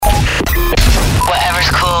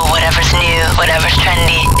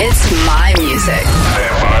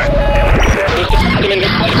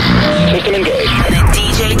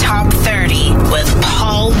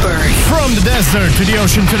desert, to the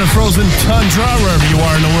ocean, to the frozen tundra, wherever you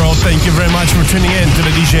are in the world, thank you very much for tuning in to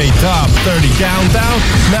the DJ Top 30 Countdown.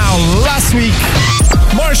 Now, last week,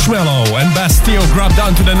 Marshmello and Bastille grabbed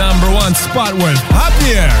onto the number one spot with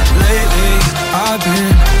Happier. Lately, I've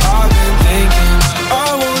been thinking,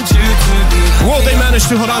 I want you to be. Will they manage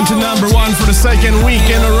to hold on to number one for the second week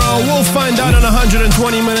in a row? We'll find out in 120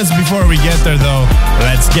 minutes. Before we get there, though,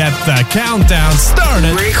 let's get the countdown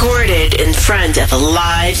started. Recorded in front of a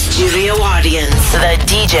live studio audience. The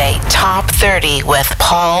DJ Top 30 with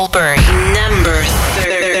Paul Bury. Number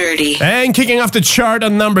 30. And kicking off the chart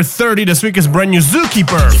on number 30 this week is brand new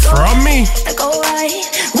Zookeeper, From Me. Go right.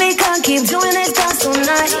 We can't keep doing this dance all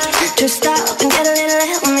night. Just stop and get a little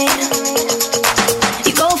help me.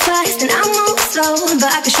 You go fast and I move slow,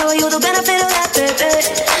 but I can show you the benefit of that, baby.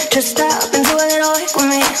 Just stop and do a little work with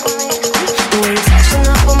me. The way you're touching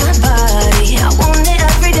up on my body, I want it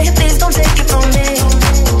every day. Please don't take it from me.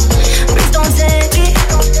 Please don't take it.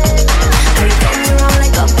 How you got me around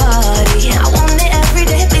like a party. I want it every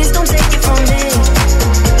day. Please don't take it from me.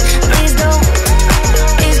 Please don't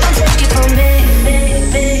take it from me.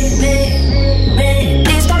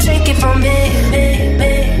 Please don't take it from me.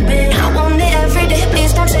 I want it every day.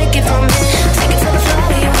 Please don't take it from me. Take it to the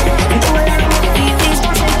floor, you and do it like me. Please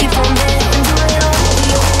don't take it from me. And do it all for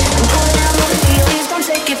you and do it like me. Please don't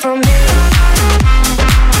take it from me.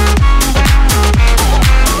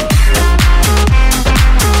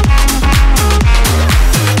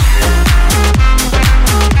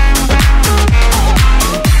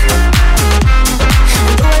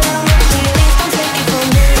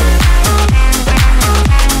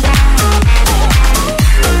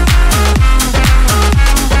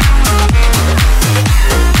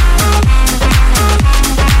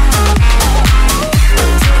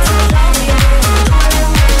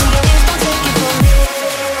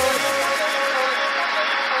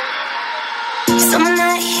 Summer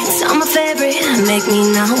nights are my favorite. Make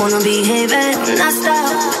me not wanna behave and not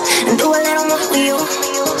stop and do a little more with you.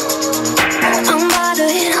 I'm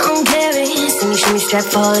bothered, I'm caring. Shimmy, shimmy, strap,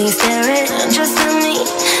 falling, staring. Just let me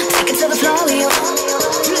take it to the floor with you.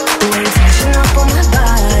 The way you're touching up on my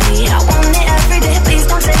body, I want it every day. Please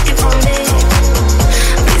don't take it from me.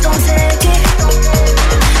 Please don't take it.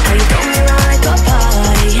 How you throw me around like a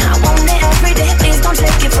party. I want it every day. Please don't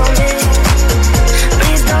take it from me.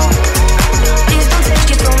 Please don't take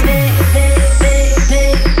it from me.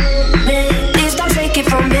 Please don't take it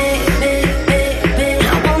from me.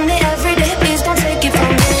 I want it every day. Please don't take it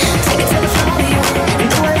from me. Take it to the floor with you and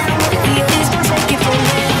do a little more with you. Please don't take it from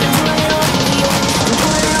me. Do a little more with you and do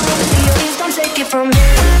a little more with you. Please don't take it from me.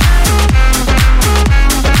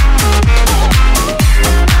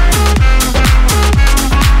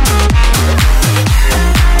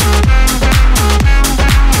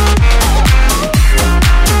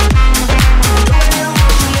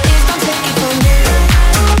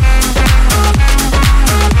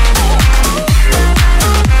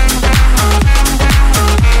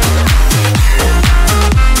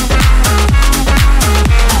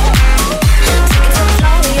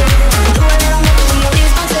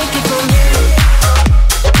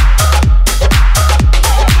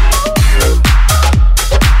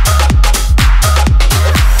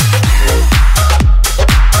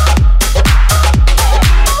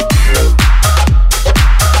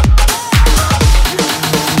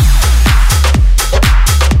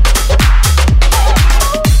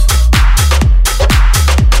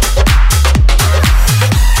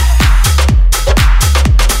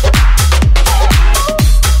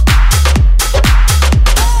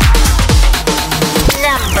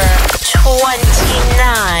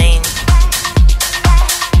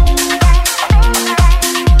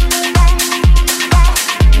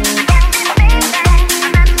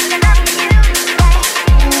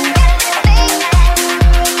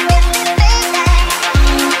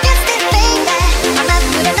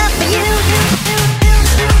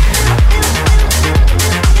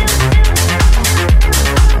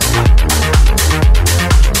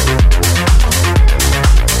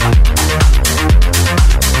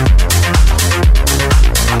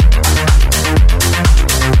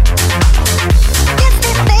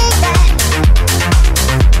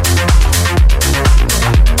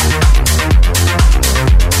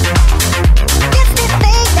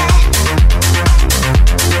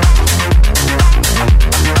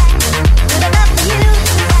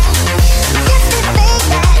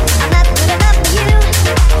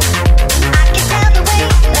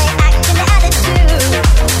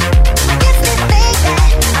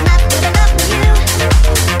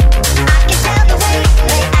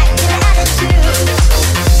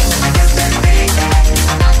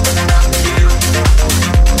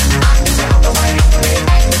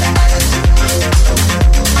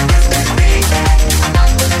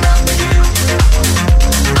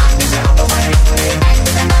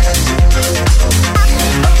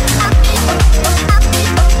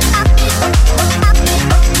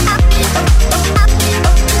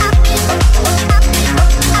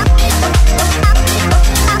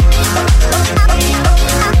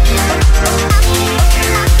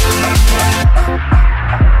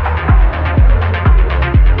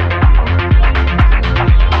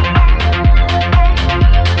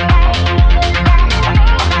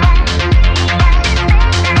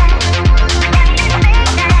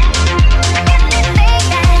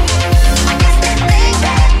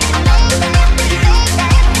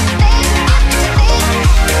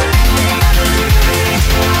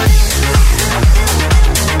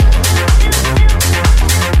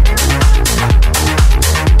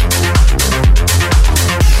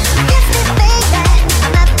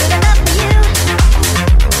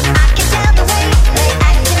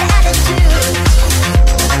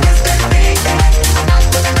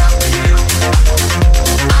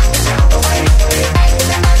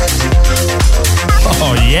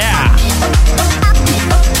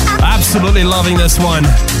 holding this one.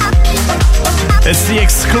 It's the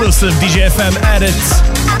exclusive DJ FM edit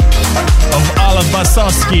of Olive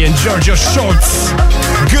Basowski and Giorgio Schultz.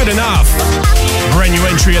 Good Enough. Brand new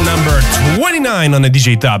entry at number 29 on the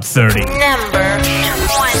DJ Top 30. Number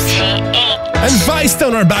 28. And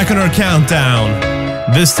Vicetone are back on our countdown.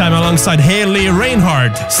 This time alongside Haley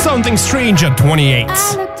Reinhardt. Something Strange at 28.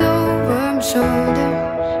 I looked over my shoulder.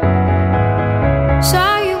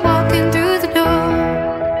 Saw you walking through the door.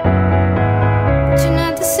 But you're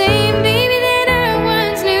not the same baby that I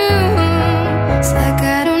once knew. It's like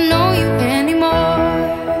I don't know you anymore.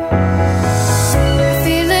 I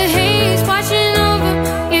feel the haze washing over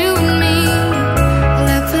you and me. I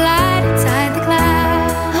look for light inside the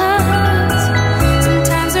clouds.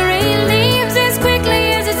 Sometimes the rain leaves as quickly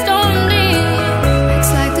as it stormed in.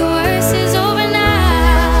 Looks like the worst is over now.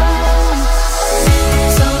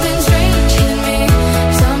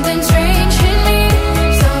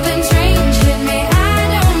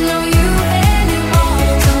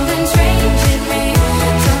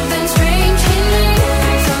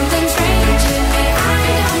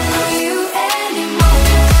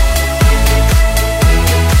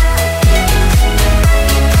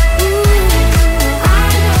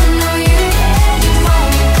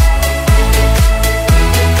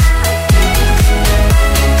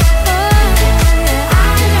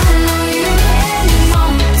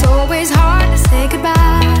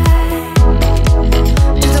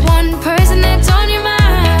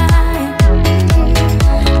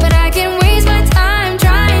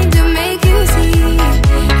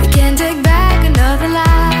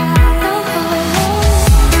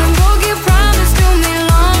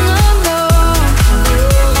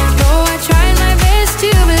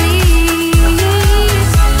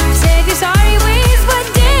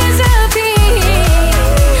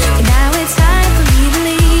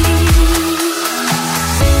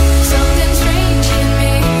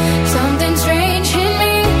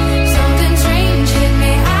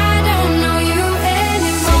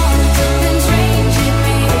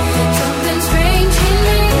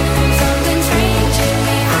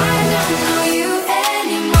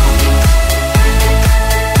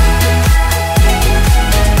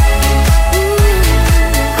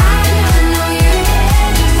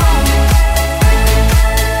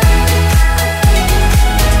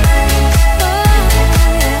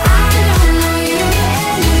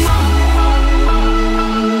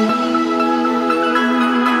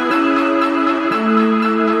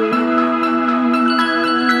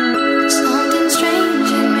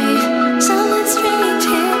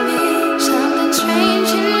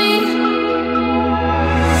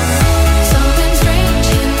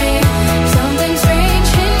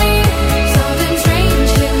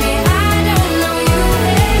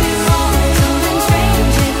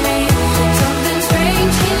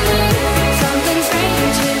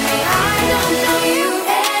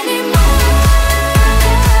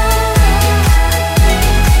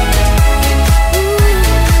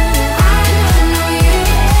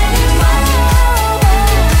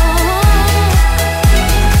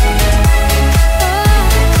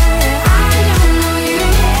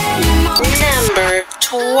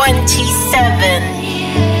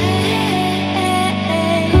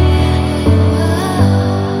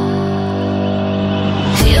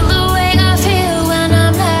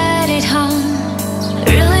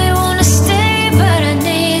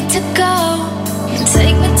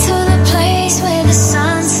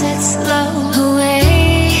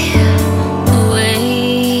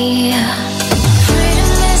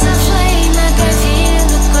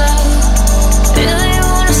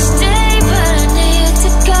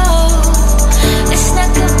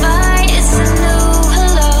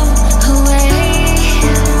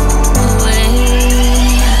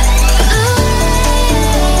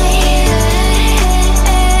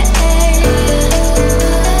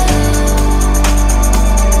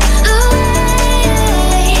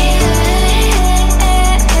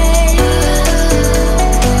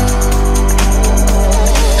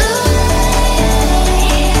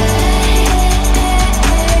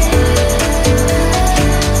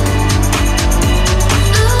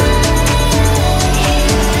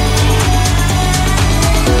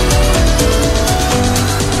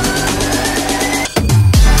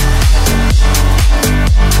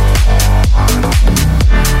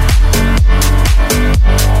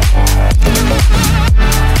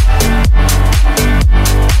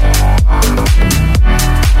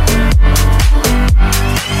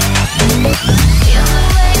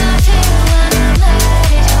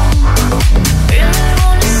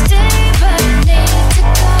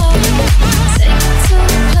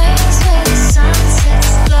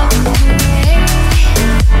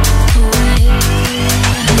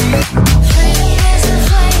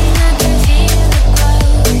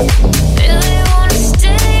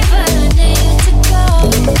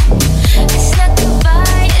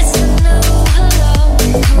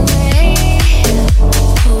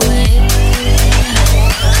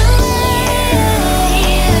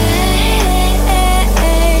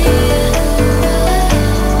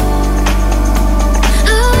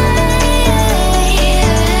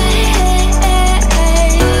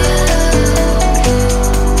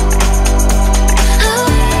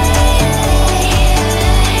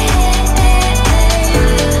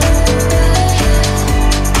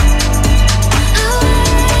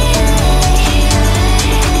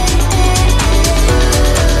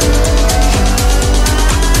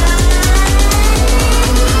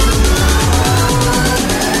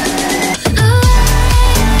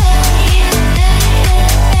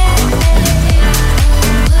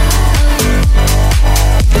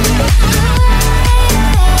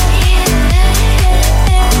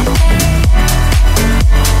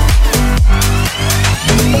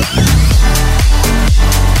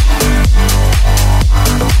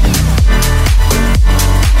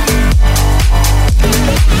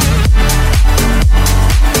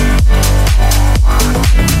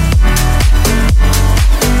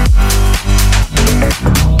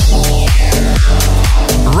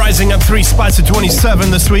 3 spots to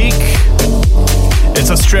 27 this week.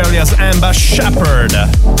 It's Australia's Amber Shepherd.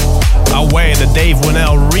 Away, the Dave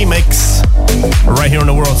Winnell remix. Right here on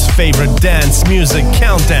the world's favorite dance music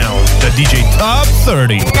countdown, the DJ Top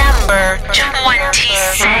 30. Number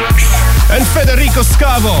 26. And Federico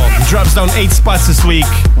Scavo drops down 8 spots this week.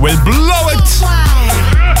 We'll blow it.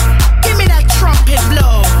 Give me that trumpet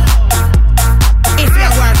blow. If you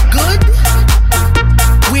work good,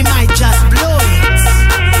 we might just blow it.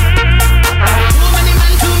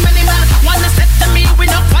 Too many man, wanna set to me with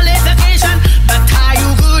no qualification. But are you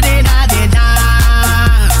good in a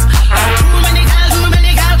dance? Too many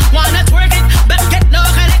gal, wanna twerk it, but get no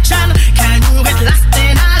connection. Can you get lost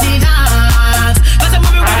in a dance? Cause I'm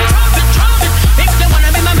moving with the trumpet. If you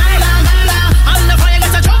wanna be my man, on the fire,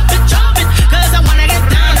 got to drop it. Cause I wanna get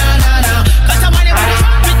down. Cause I wanna be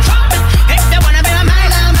the trumpet. If you wanna be my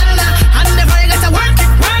man, on the fire, got to work it.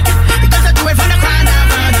 Because I do it for the crowd.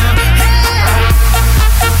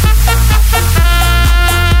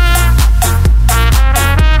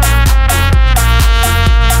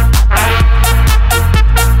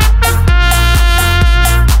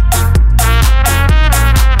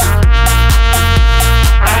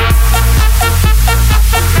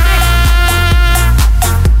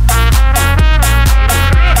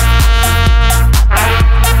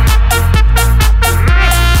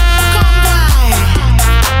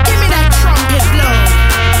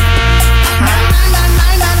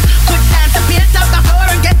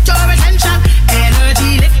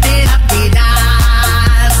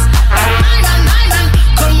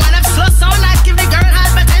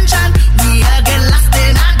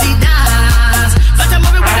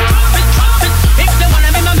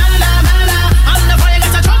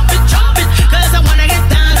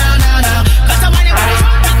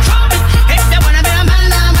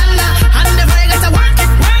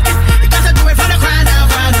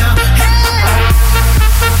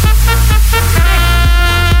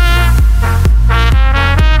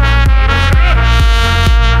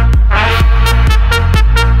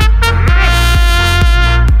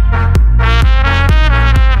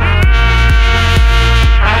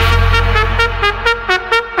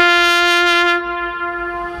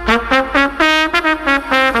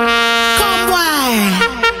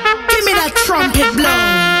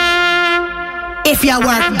 If you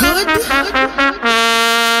work good,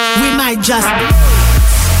 we might just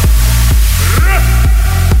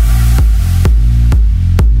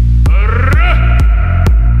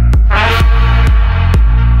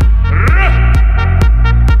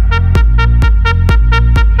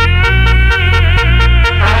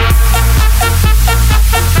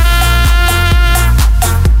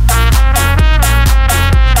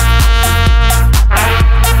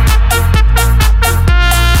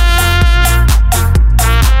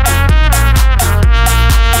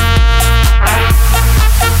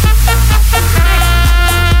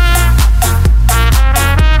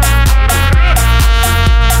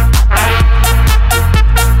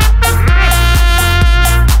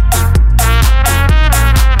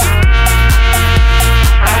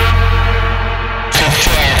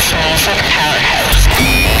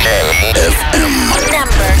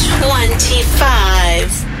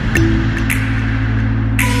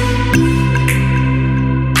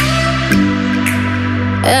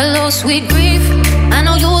sweet grief, I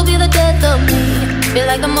know you will be the death of me. Feel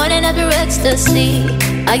like the morning after ecstasy.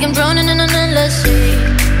 I am drowning in an endless sea.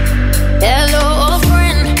 Hello, old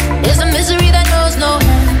friend, there's a misery that knows no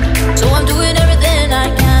end. So I'm doing everything I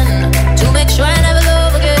can to make sure I never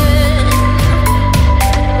love again.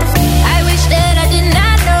 I wish that I did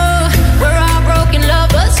not know where our broken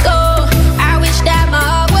lovers go. I wish that my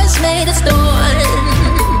heart was made of stone.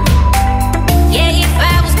 Yeah, if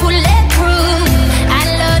I was bulletproof, I'd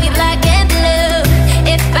love you like and blue.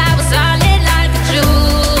 If I was solid like a Jew.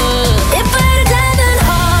 If I had a diamond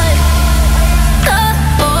heart, oh,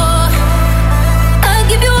 oh,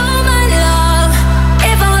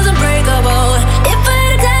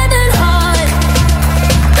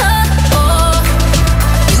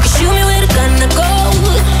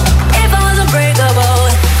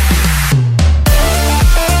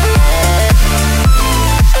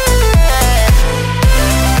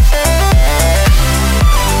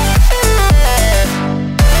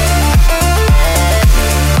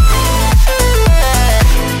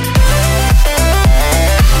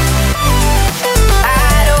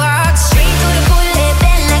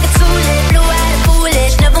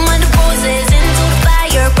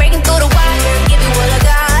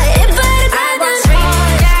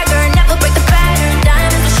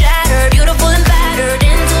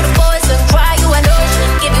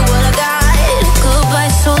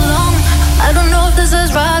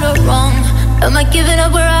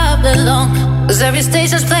 radio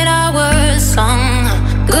stations played our song.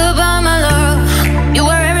 Goodbye, my love. You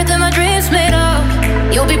were everything my dreams made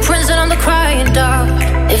of. You'll be Prince and I'm the crying dog.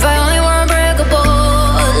 If I only were unbreakable.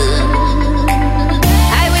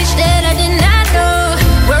 I wish that I did not know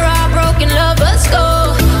where all broken lovers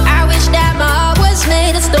go. I wish that my heart was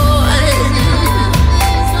made of stone.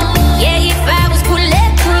 Yeah, if I was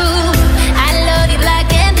bulletproof, I'd love you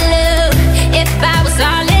like and blue. If I was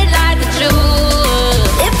solid like a Jew.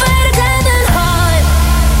 If I had a diamond heart,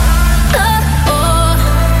 oh, oh,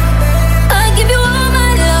 I'd give you all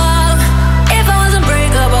my love. If I was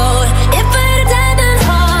unbreakable. If I had a diamond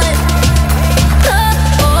heart, oh,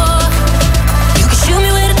 oh, you could shoot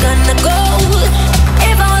me with a gun to go.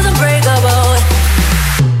 If I was unbreakable.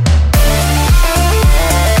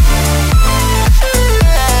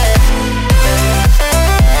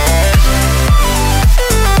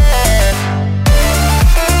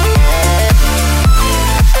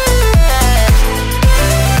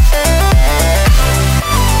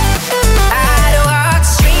 I'd walk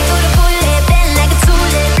straight through the bullet, bend like a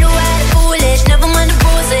tulip, blue-eyed and foolish, never mind the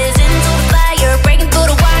bruises, into the fire, breaking through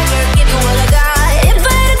the wire, give you all I got. If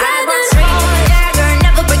I had a diamond straight through the dagger,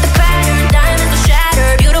 never break the pattern, diamonds will shatter,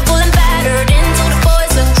 beautiful and battered, into the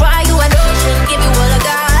poison, cry you an ocean, give you all I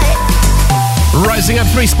got. Rising up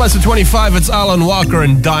 3 spots to 25, it's Alan Walker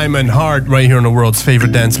and Diamond Heart right here on the world's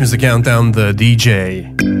favorite dance music countdown, the DJ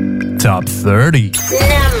Top 30.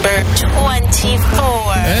 Number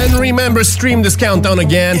 24. And remember, stream this countdown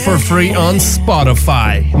again for free on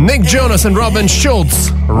Spotify. Nick Jonas and Robin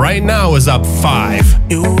Schulz right now is up 5.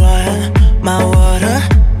 You are my water,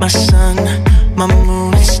 my sun, my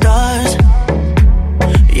moon and stars.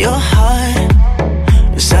 Your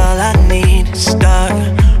heart is all I need to start.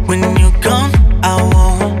 When you're gone, I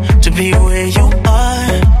want to be where you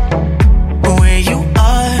are. Where you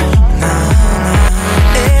are. Nah, nah.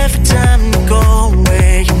 Every time you go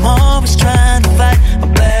away, I'm always trying to fight.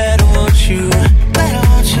 I'm glad I want you. Glad I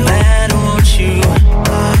want you. Glad I want you.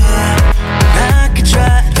 I could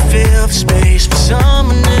try to fill the space for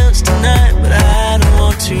someone else tonight, but I don't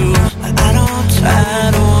want to. I don't want to.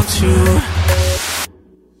 I don't want to.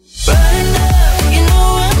 Right now, you know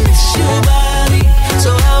I miss your body, so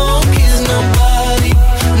I won't kiss nobody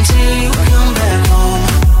until you come back home.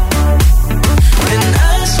 And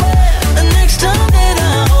I swear, the next time that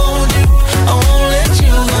I hold you, I won't let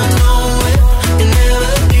you go nowhere. You'll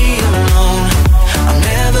never be alone. I'll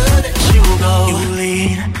never let you go. You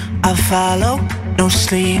lead, I follow, no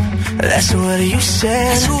sleep. That's what you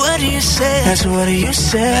said. That's what you said. That's what you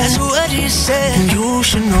said. That's what you said. And you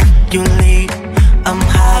should know you lead. I'm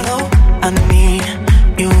hollow. I need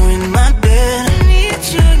you in my bed. I need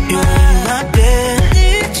you in my bed. I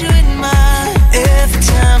need you in my. Every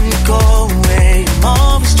time you go away, I'm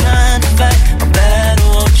always trying to fight. I'm bad, I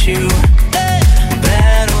want you. Bad,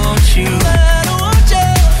 I want you. Bad, I want you.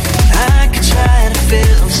 I could try to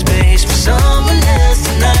fill space for someone else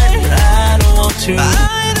tonight, but I don't want to.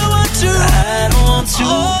 I don't want to. I don't want to.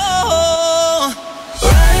 Oh,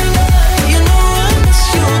 right now, you know I miss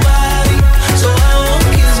your body, so I won't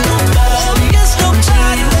kiss nobody. Yes,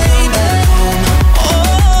 until you come back home. Oh,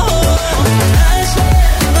 and I swear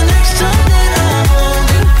the next time that I hold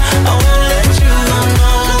you, I won't let you go.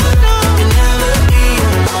 No, you'll never be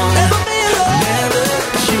alone. Never be alone. I'll never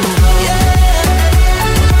let you go. Yeah. Oh,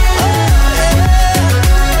 yeah.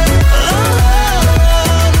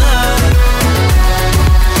 Oh, no.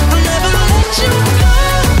 I'll never let you go.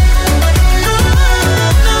 No,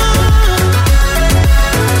 no.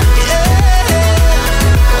 Yeah.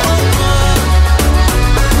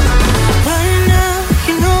 Right now,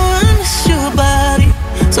 you know I miss your body,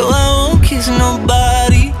 so I won't kiss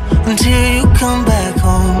nobody until you come back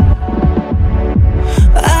home.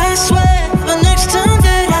 I swear, the next time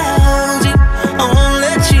that I hold you, I won't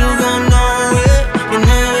let you go nowhere. You'll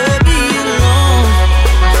never be alone.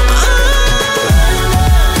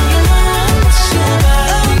 You know I miss your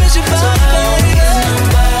body, so I won't kiss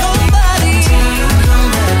nobody until you come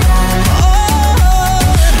back home. Oh,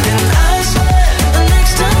 and I swear, the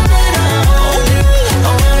next time that I hold you,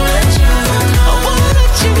 I won't let you go. I won't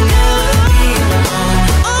let you never be alone.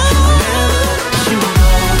 I'll never let you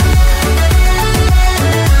go. Never be alone.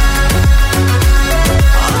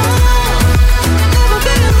 Oh,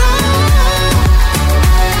 baby,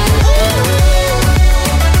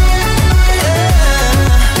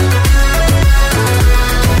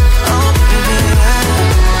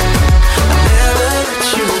 I'll never let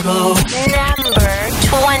you go. Number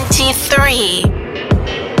 23.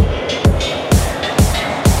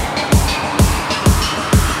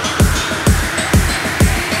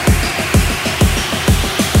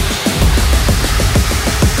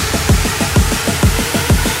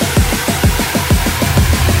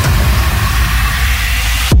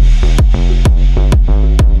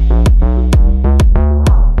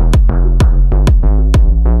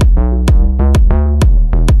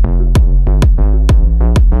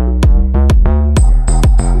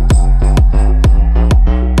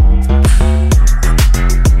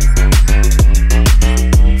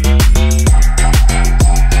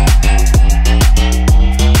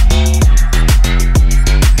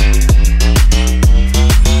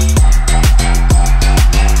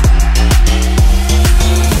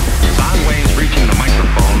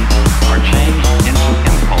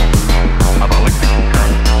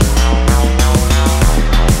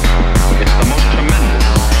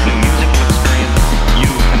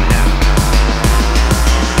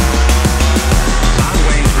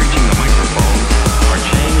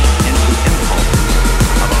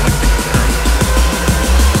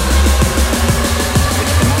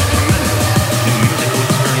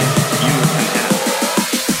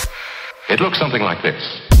 It looks something like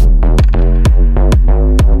this.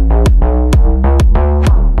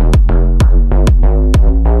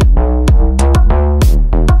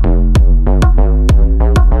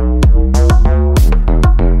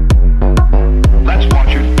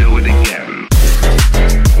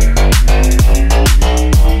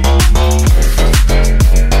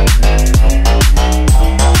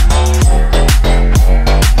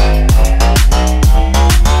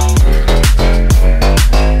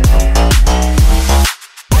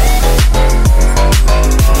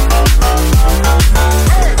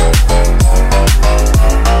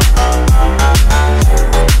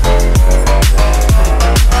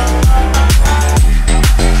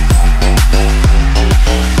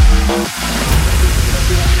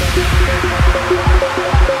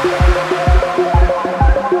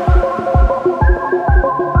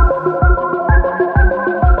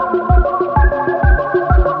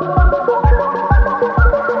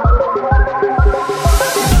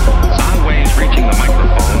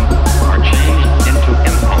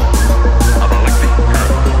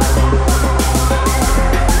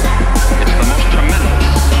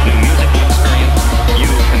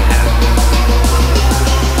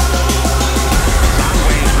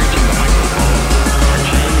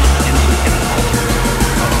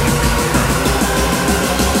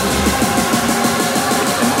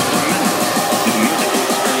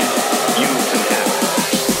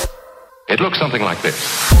 Something like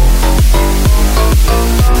this.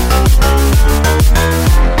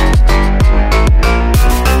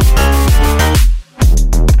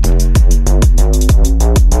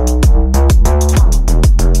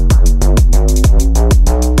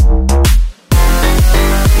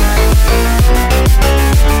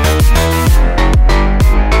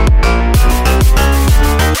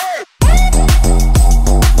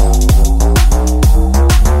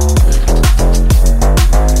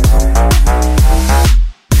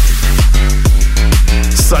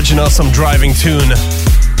 An awesome driving tune.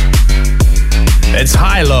 It's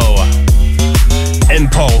High-Low,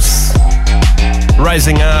 Impulse,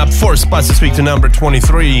 rising up 4 spots this week to number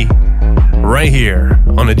 23, right here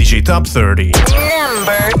on the DJ Top 30.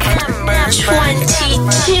 Number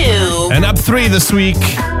 22. And up 3 this week,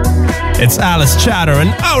 it's Alice Chatter and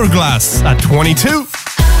Hourglass at 22.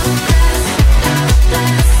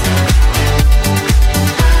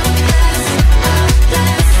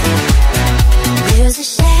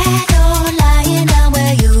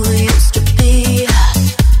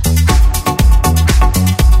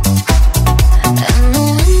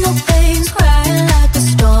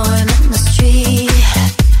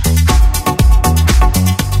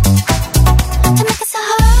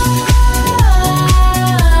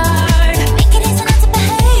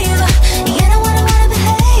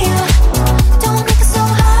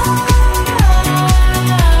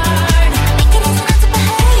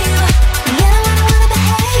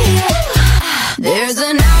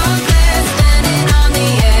 Glass.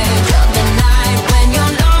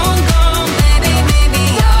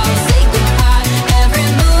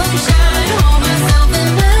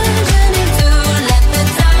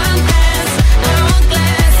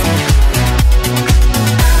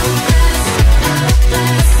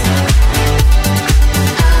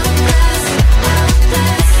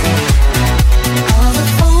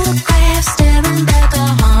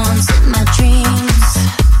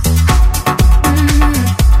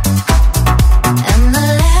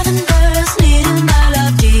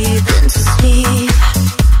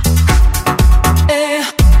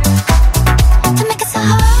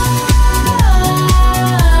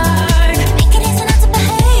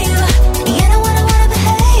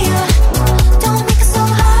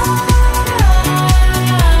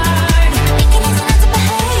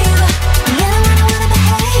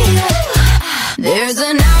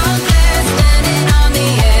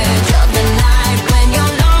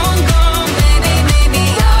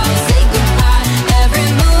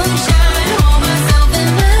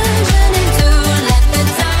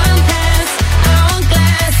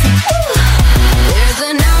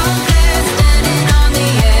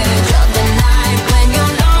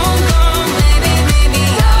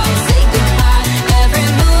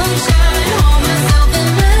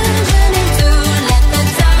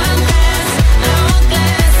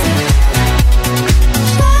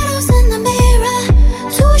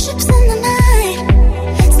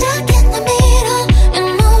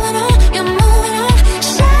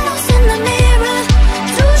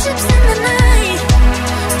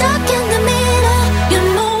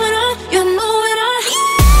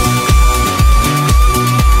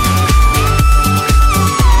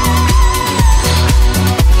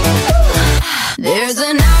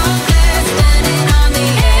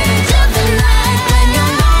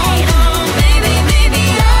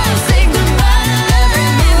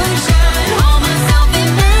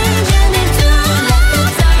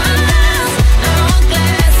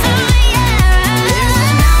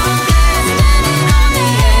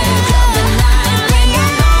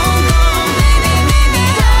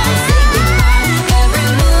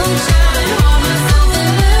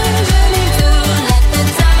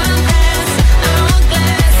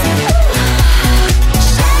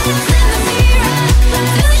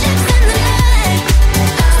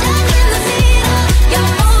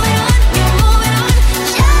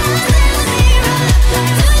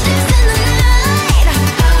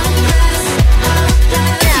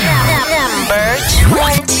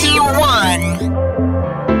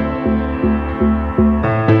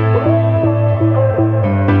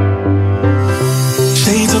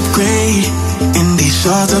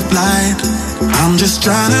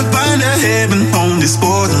 trying to find a heaven on this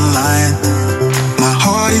borderline. My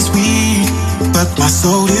heart is weak, but my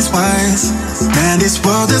soul is wise. Man, this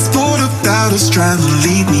world is full of doubters trying to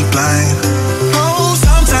lead me blind. Oh,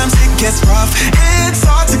 sometimes it gets rough, it's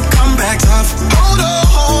hard to come back tough. Hold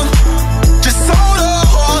on, just hold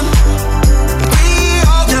on. We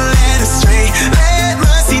all get led astray, let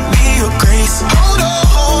mercy be your grace. Hold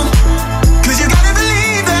on, 'cause you gotta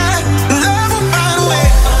believe that love will find a way.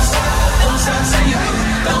 Don't stop, say it,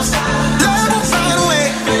 don't stop. Love will find a way.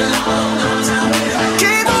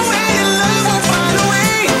 Keep on waiting, love will find a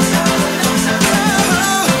way.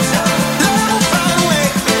 Love will find a way.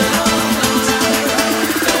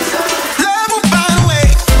 Love will find a way.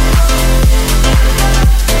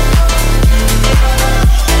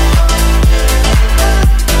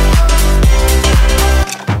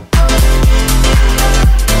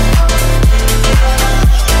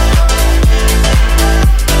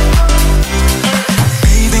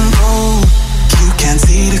 Paving road, you can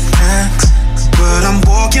see the cracks, but I'm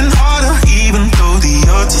walking harder even though the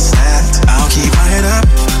odds are stacked. I'll keep my head up,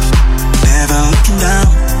 never looking down,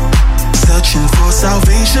 searching for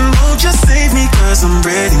salvation. Lord, just save me 'cause I'm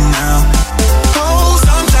ready now. Oh,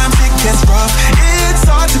 sometimes it gets rough, it's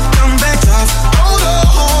hard to come back tough. Hold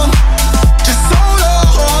on, just hold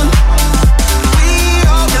on. We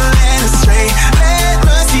all get led astray, let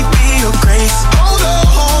mercy be your grace. Hold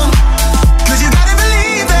on, 'cause you gotta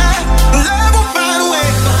believe that love will find a way.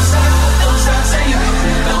 Don't stop, say it,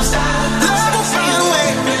 don't stop. Love will find a way.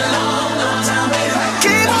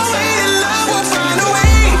 Keep on waiting, love will find a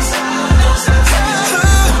way.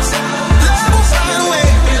 Love will find a way.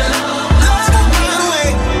 Love will find a way.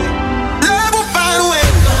 Love will find a way.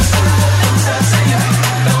 Don't stop, say it,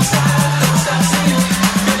 don't stop.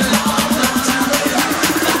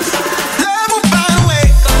 Love will find a way.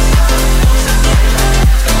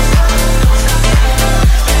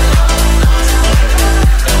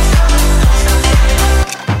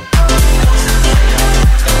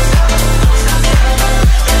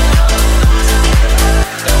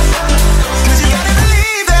 Cause you gotta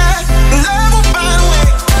believe that love will find a way.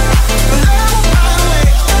 Love will find a way.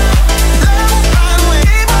 Love will find a way.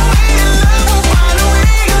 Keep on waiting, love will find a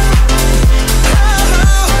way. Love will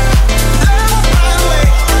find a way.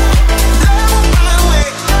 Love will find a way.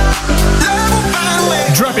 Love will find a way.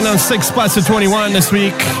 Dropping on 6 spots to 21 this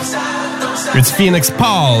week. It's Phoenix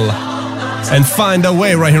Paul and Find a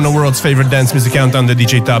Way right here on the world's favorite dance music countdown, the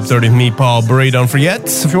DJ Top 30 with me, Paul Bray. Don't forget,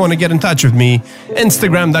 if you want to get in touch with me,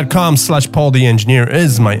 Instagram.com/Paul the Engineer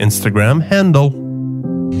is my Instagram handle.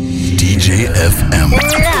 DJ FM. Number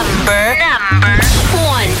 20.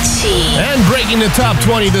 And breaking the top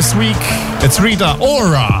 20 this week, it's Rita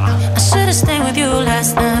Ora. I should've stayed with you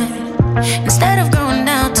last night instead of going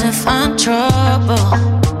out to find trouble.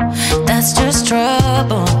 That's just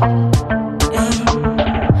trouble. Yeah.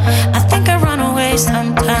 I think I run away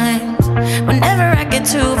sometimes whenever I get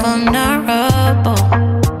too vulnerable.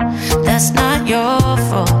 That's not your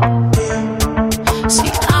fault.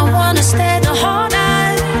 See, I wanna stay the whole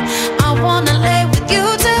night. I wanna lay with you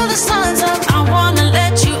till the sun's up. I wanna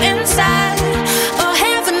let you inside. Oh,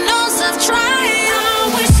 heaven knows I've tried. I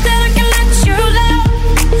wish that I could let you love.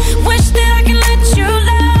 Wish that I could let you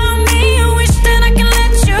love me. Wish that I could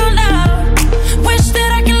let you love. Wish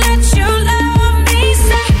that I could let you love me.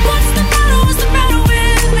 Say, what's the matter? What's the matter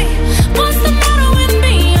with me? What's the matter with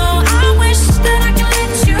me? Oh, I wish that I could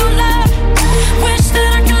let you love. Wish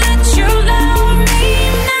that I could let you love me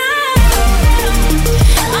now.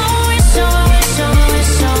 I wish, I wish, I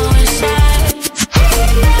wish, I wish I.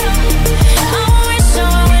 I wish, I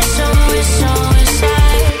wish, I wish, I wish I.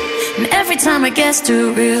 And every time it gets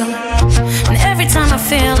too real, and every time I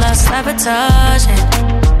feel I sabotage it,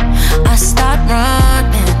 I start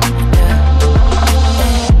running.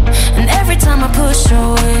 Yeah. And every time I push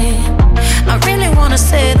away, I really wanna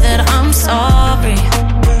say that I'm sorry,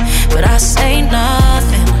 but I say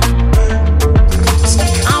nothing.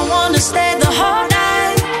 I wanna stay the whole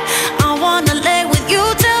night. I wanna lay with you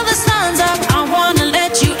till the sun's up. I wanna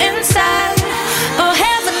let you inside. Oh,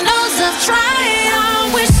 heaven knows I've tried. I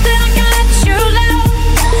wish that I could let you love.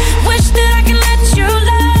 Wish that I could let you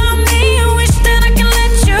love me. Wish that I could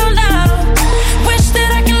let you love. Wish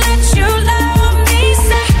that I could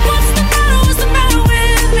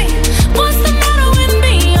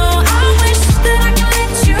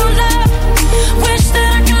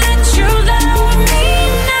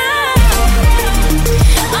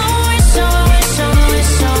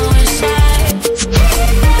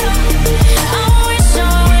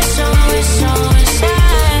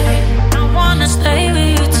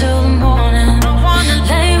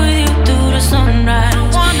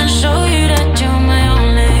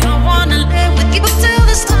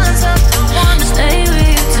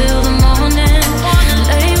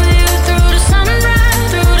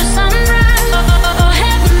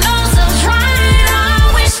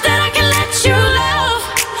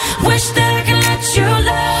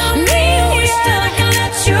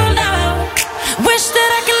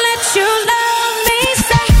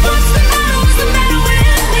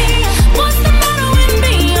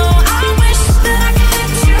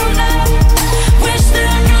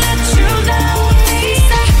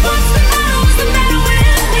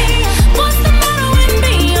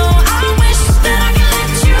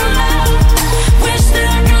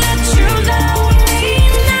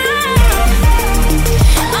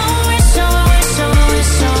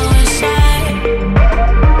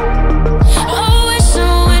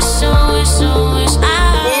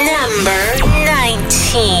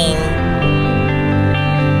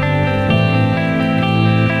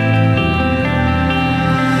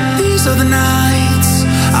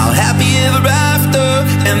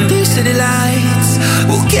and these city lights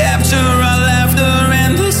will capture our laughter,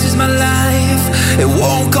 and this is my life. It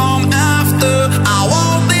won't come after. I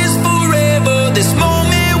want this forever. This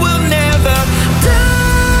moment will never die.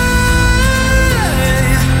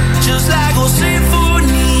 Just like a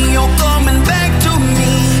symphony, you're coming back to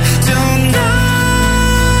me tonight.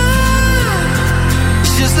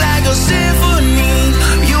 Just like a symphony,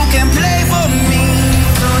 you can play for me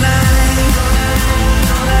tonight.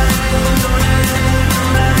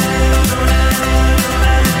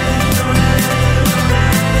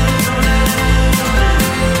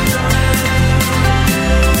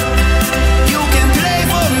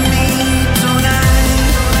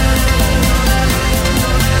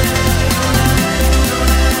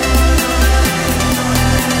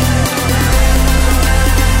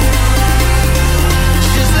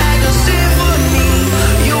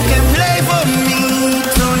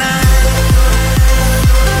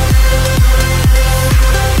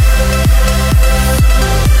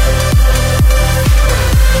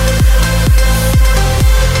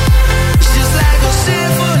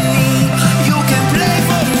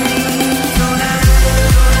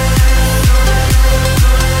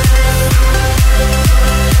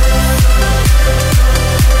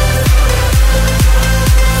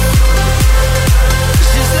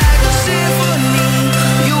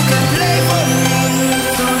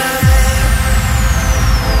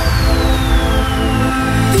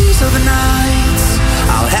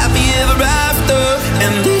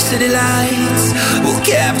 City lights will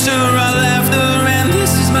capture our laughter, and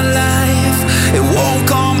this is my life. It won't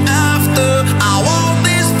come after. I want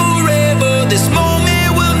this forever. This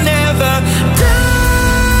moment will never die.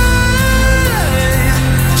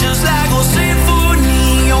 Just like a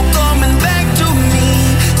symphony, you're coming back to me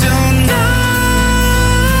tonight.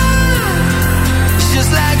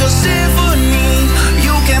 Just like a symphony,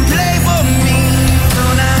 you can play for me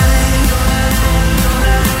tonight.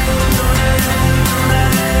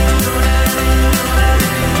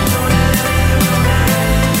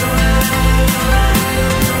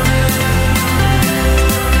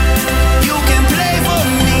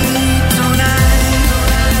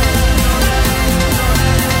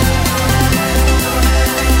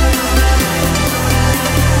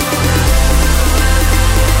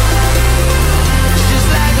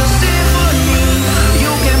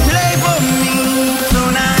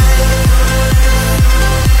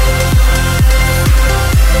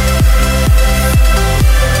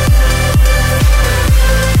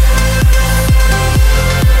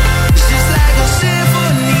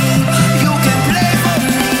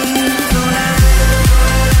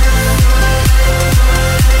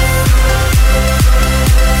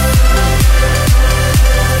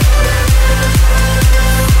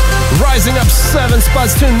 Up 7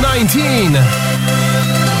 spots to 19.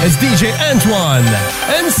 It's DJ Antoine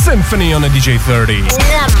and Symphony on the DJ 30.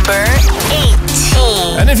 Number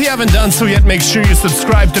 18. And if you haven't done so yet, make sure you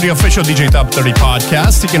subscribe to the official DJ Top 30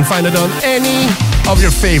 podcast. You can find it on any of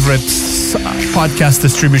your favorite podcast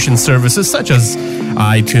distribution services, such as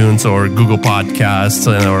iTunes or Google Podcasts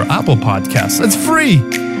or Apple Podcasts. It's free.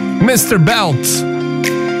 Mr. Belt.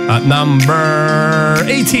 At number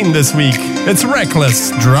 18 this week, it's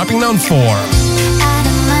Reckless, dropping down 4. I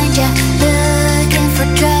don't mind ya looking for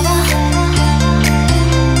trouble.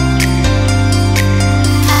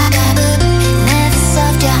 Never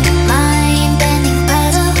solved your mind-bending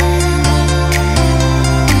puzzle.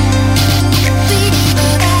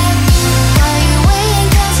 Are you weighing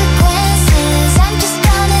consequences? I'm just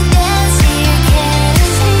gonna dance here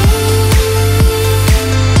carelessly.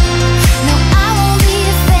 No, I won't be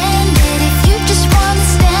offended if you just wanna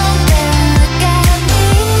stand there and look at me.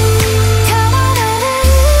 Come on,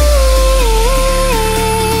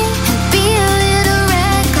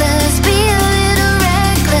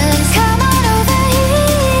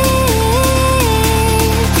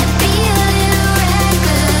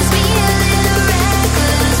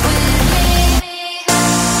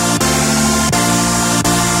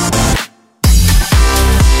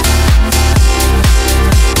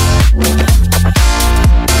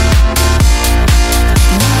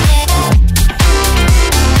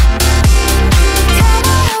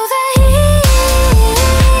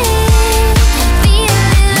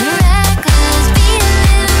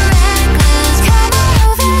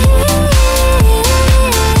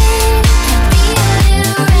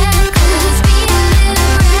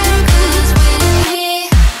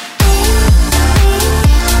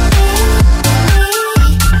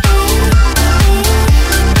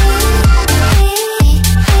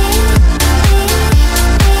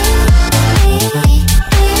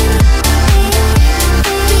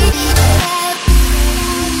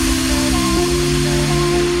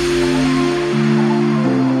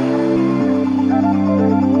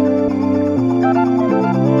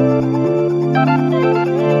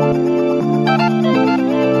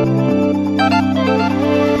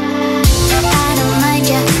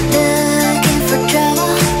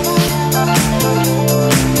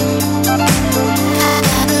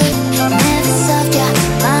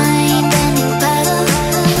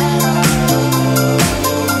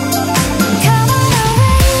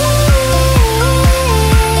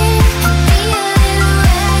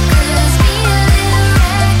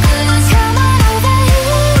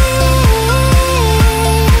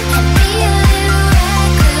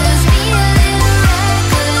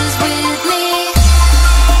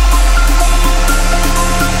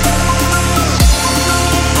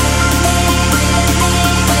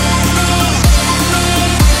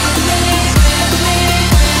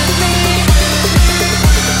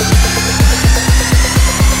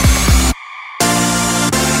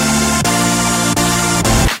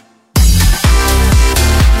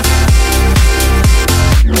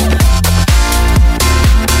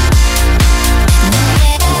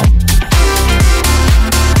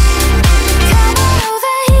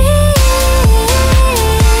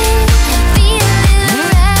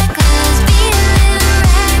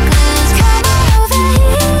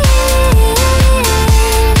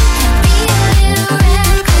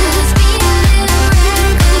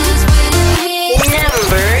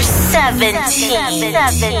 They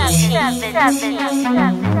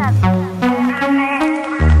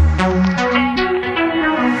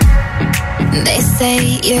say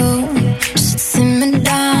you should simmer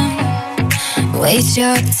down, wait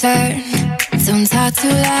your turn, don't talk too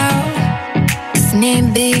loud. 'Cause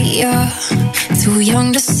maybe you're too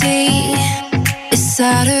young to see it's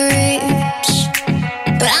out of reach.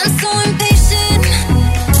 But I'm so impatient,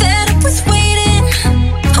 fed up with waiting.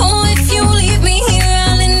 Oh, if you leave me here,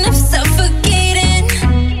 I'll end up suffocating.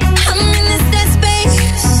 I'm in this dead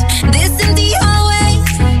space, this empty hallway.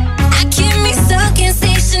 I can't be stuck in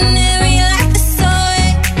stationary like the subway.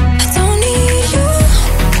 I don't need you,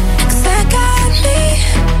 'cause I got me.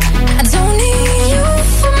 I don't need you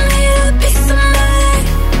for me to be somebody.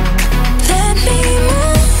 Let me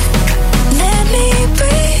move, let me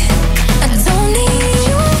breathe. I don't need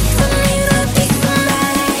you for me to be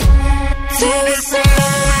somebody. To be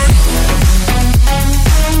somebody.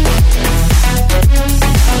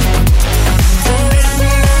 To be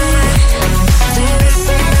somebody. To be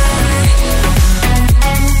somebody.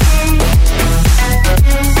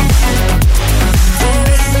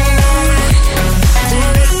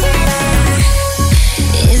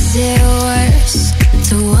 Is it worse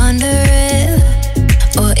to wonder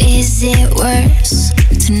if, or is it worse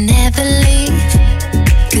to never leave?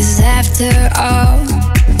 'Cause after all,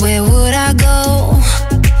 where would I go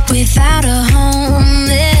without a home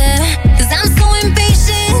there? 'Cause I'm so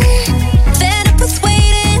impatient, fed up with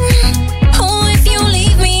waiting. Oh, if you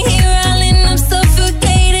leave me here, I'll end up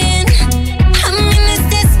suffocating. I'm in this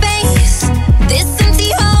dead space, this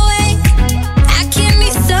empty hallway. I can't be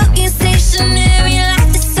stuck in stationary like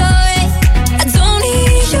the subway. I don't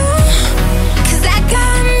need you, 'cause I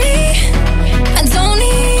got me. I don't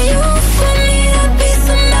need you for me to be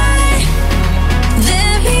somebody.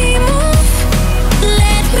 Let me move,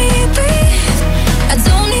 let me breathe. I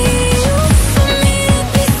don't need you for me to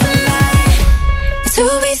be somebody. To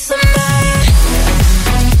be somebody.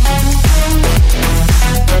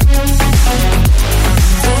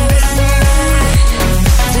 To be somebody.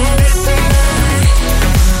 To be somebody.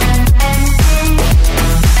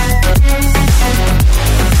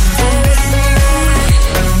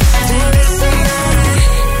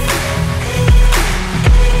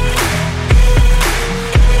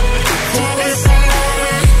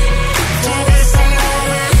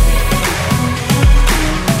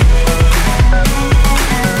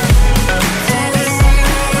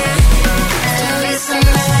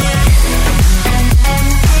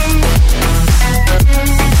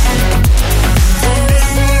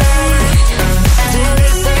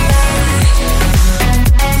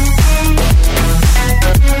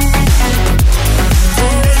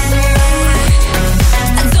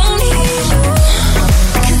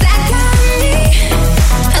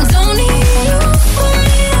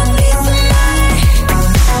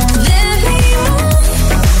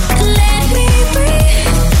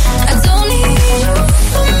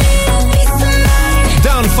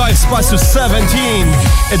 Spots to 17.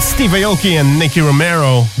 It's Steve Aoki and Nicky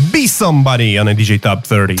Romero. Be Somebody on a DJ Top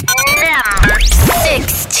 30. Number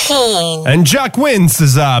 16. And Jack Wins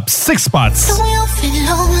is up 6 spots. So we all feel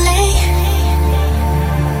lonely,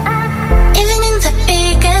 even in the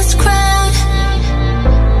biggest crowd.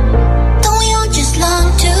 Don't we all just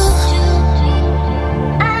long to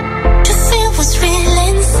feel what's real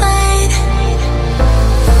inside?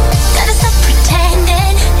 Gotta stop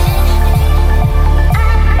pretending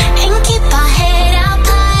and keep our head up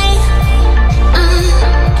high.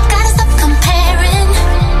 Gotta stop comparing.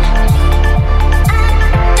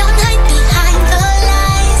 Don't hide behind the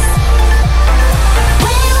lies.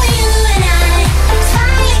 Where were you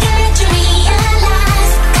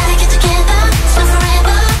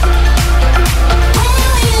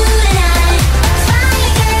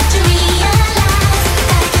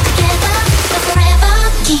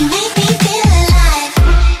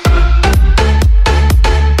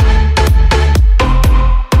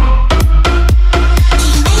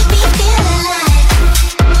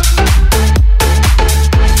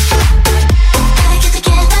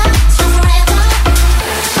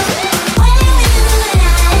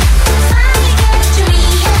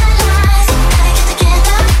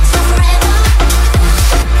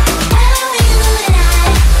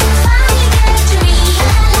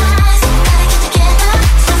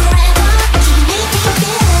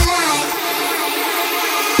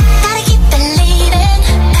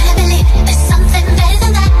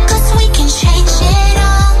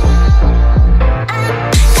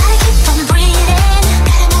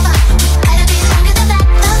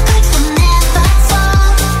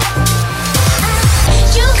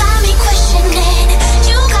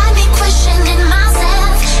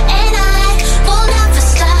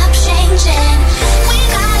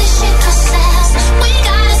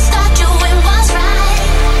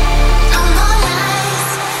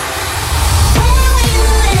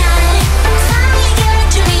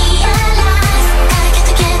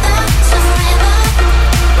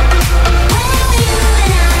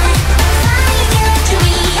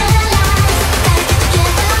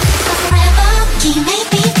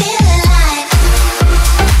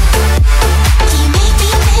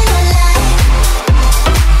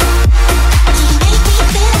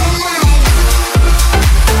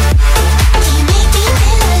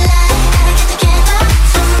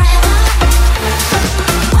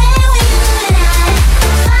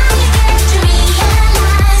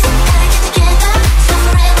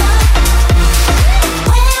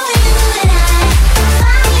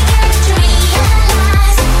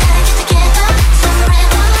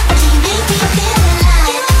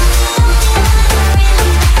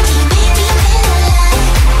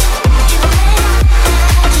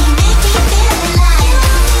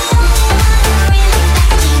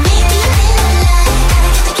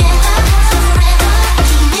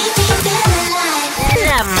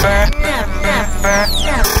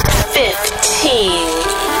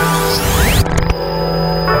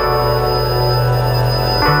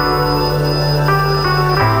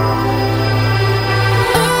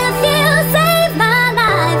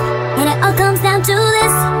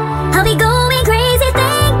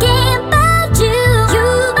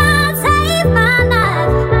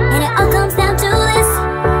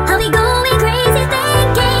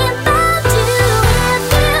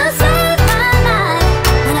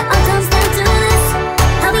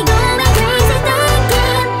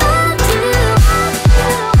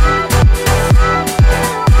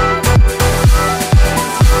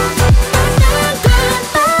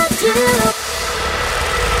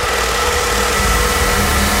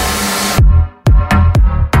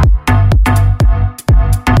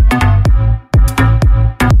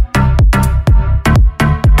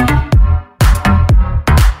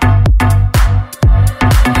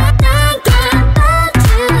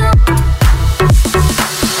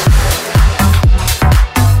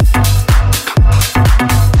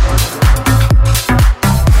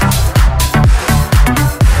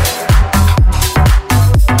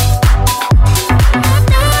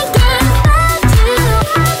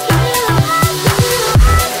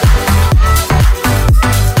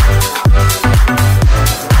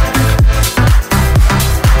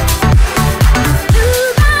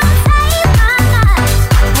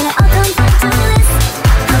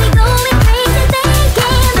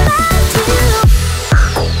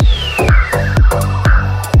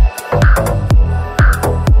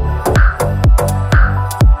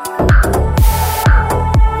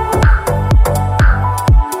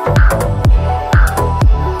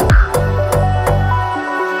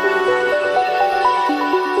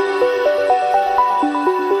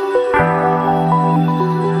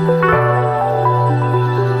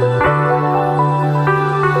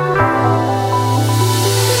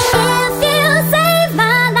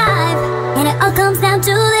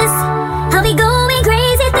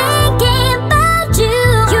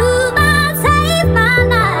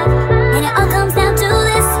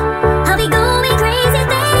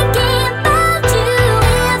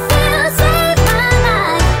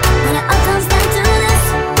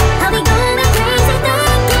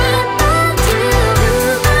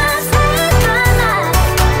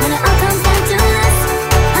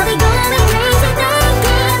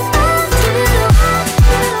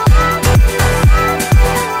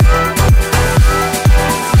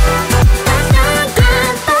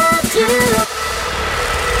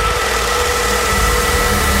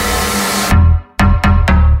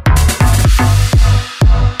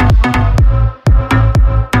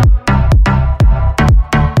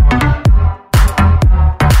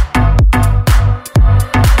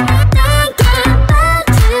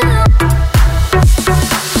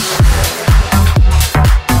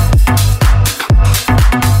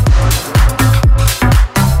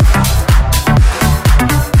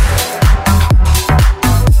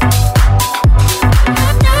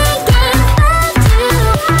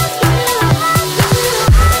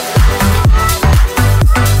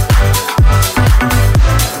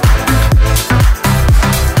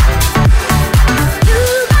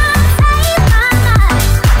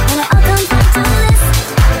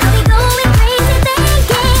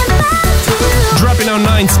down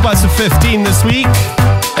 9 spots to 15 this week.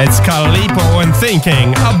 It's Calipo and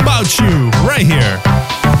Thinking About You right here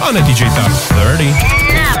on the DJ Top 30.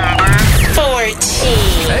 Number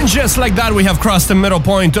 14. And just like that, we have crossed the middle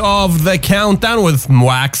point of the countdown with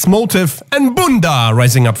Wax Motive and Bunda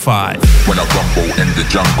rising up 5. When I rumble in the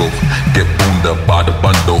jungle, get bunda by the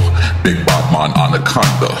bundle. Big bad man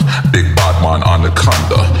anaconda, big bad man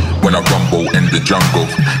anaconda. When I rumble in the jungle,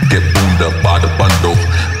 get bunda by the bundle.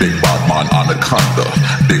 Big bad man anaconda,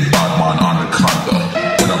 big bad man anaconda.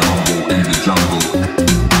 When I rumble in the jungle,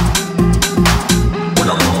 when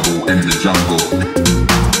I rumble in the jungle,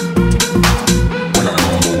 when I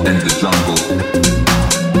rumble in the jungle,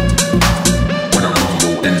 when I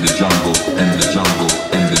rumble in the jungle, in the jungle,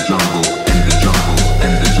 in the jungle, in the jungle,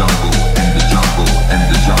 in the jungle, in the jungle, in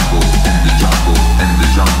the jungle, in the jungle, in the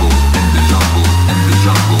jungle, in the jungle, in the jungle, in the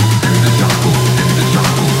jungle, in the jungle, in the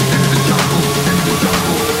jungle, in the jungle,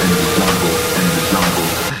 in the jungle, in the jungle,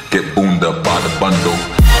 get bunda by the bundle.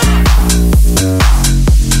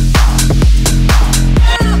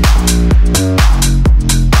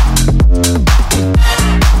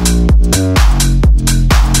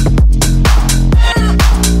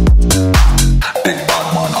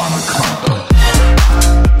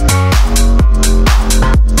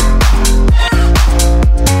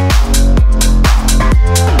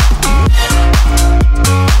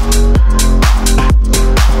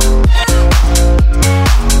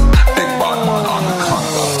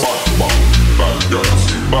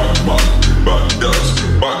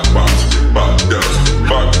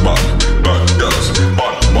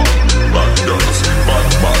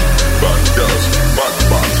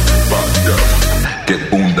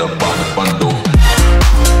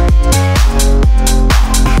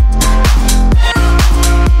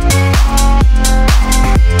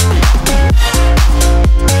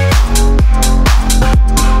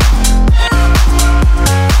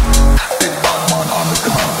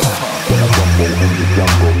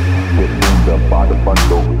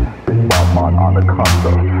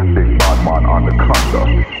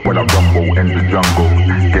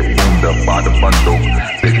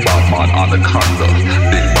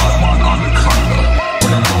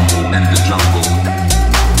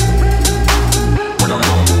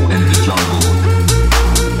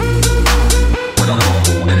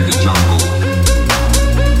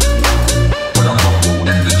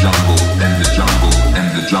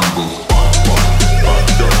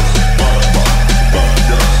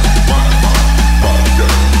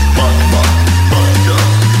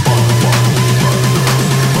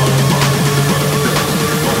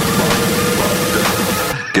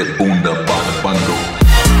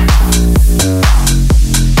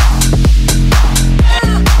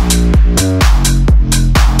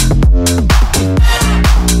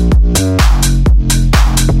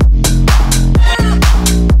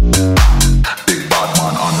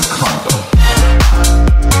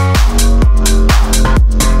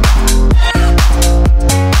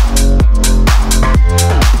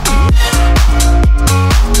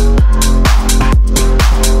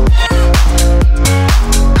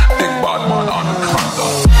 Big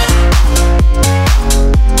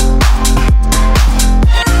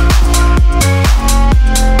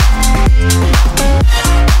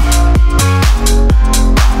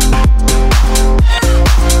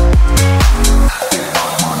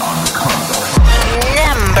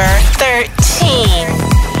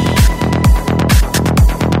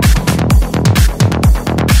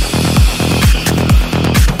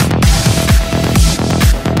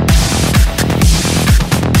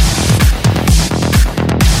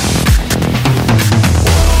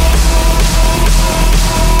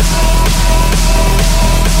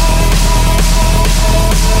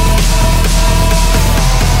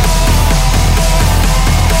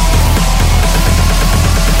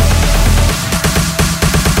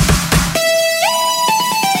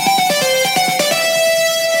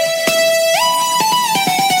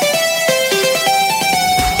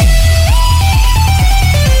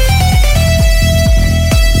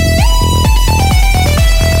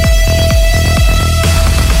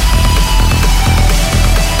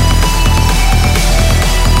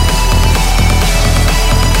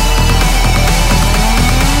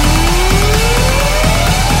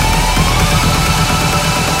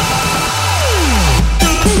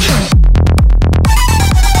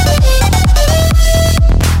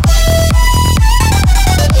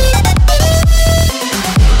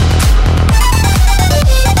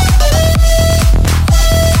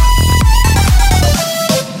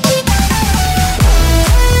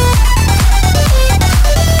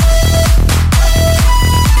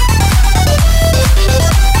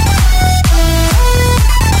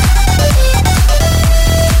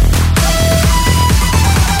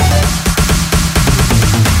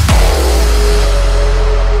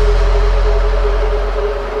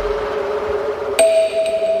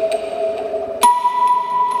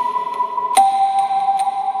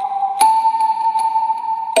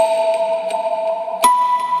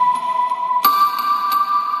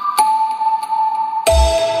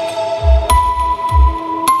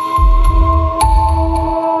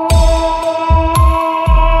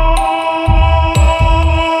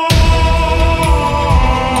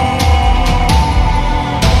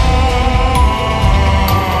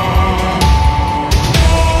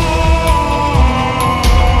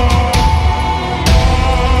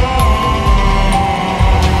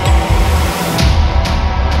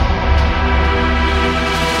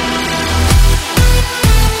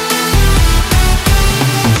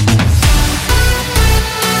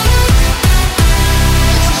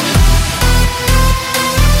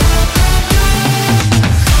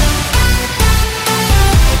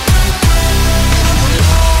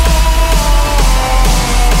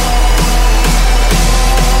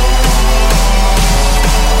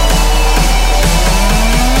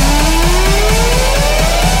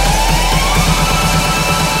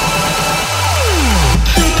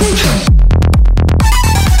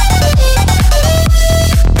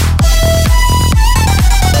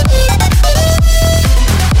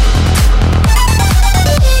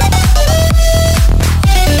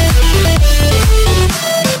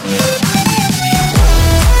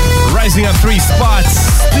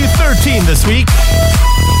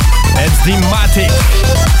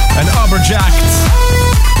Afrojack.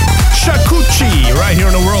 Shakuchi, right here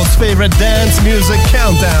on the world's favorite dance music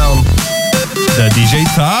countdown. The DJ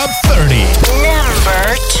Top 30.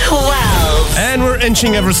 Number 12. And we're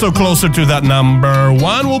inching ever so closer to that number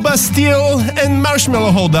 1. Will Bastille and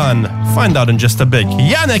Marshmello hold on? Find out in just a bit.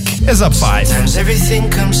 Yannick is up 5. Sometimes everything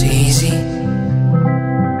comes easy.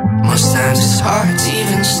 Most times it's hard to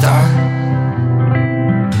even start.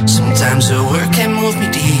 Sometimes the work can move me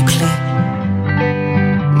deeply.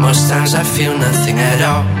 Most times I feel nothing at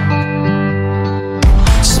all.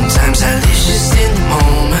 Sometimes I live just in the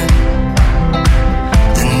moment.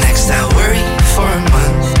 The next I worry for a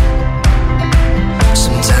month.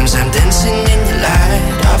 Sometimes I'm dancing in the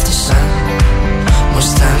light of the sun.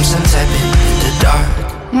 Most times I'm tapping in the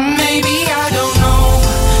dark. Maybe I don't know.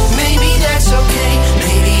 Maybe that's okay.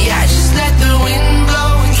 Maybe I just let the wind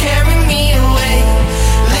blow and carry me away.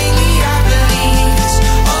 Lately I believe it's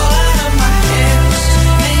all out of my hands.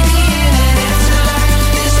 Maybe in an afterlife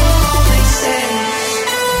this will all make sense.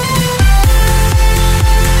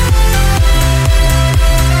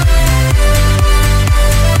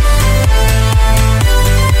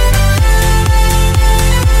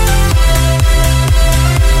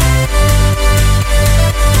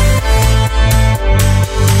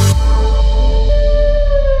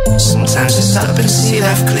 Sometimes I stop and see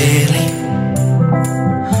life clearly.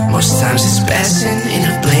 Most times it's passing in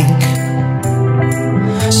a blink.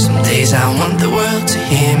 Some days I want the world to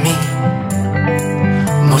hear me.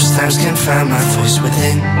 Most times can't find my voice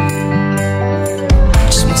within.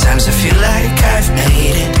 Sometimes I feel like I've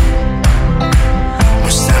made it.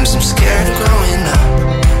 Most times I'm scared of growing up.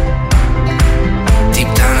 Deep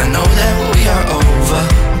down I know that we are over.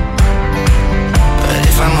 But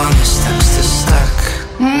if I'm honest, I'm still stuck.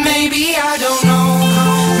 Maybe I don't know.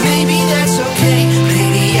 Maybe that's okay.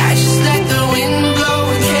 Maybe I just let the wind blow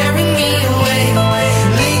and carry me away.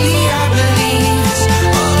 Lately I believe it's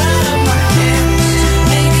all out of my hands.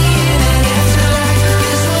 Maybe in an afterlife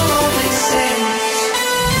this will all make sense.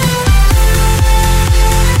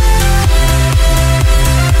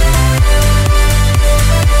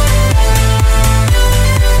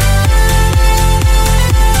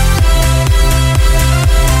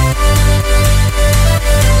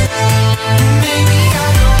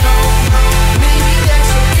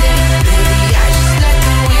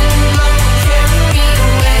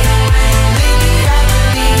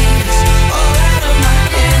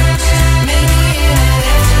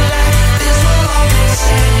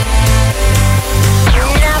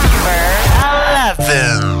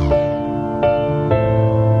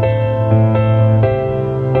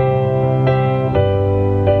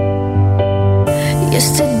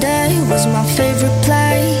 Yesterday was my favorite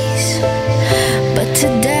place, but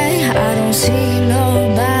today I don't see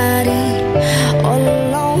nobody. All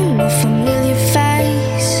alone, no familiar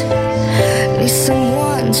face. Need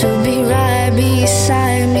someone to be right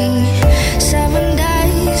beside me. 7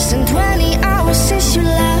 days and 20 hours since you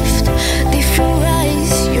left. Different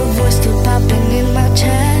ways, your voice still popping in my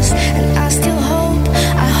chest. And I still hope,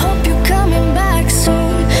 I hope you're coming back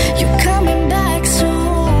soon. You're coming back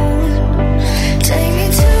soon. Take me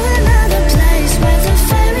to another place where the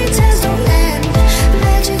fairy tales don't end.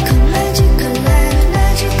 Magical, magical land.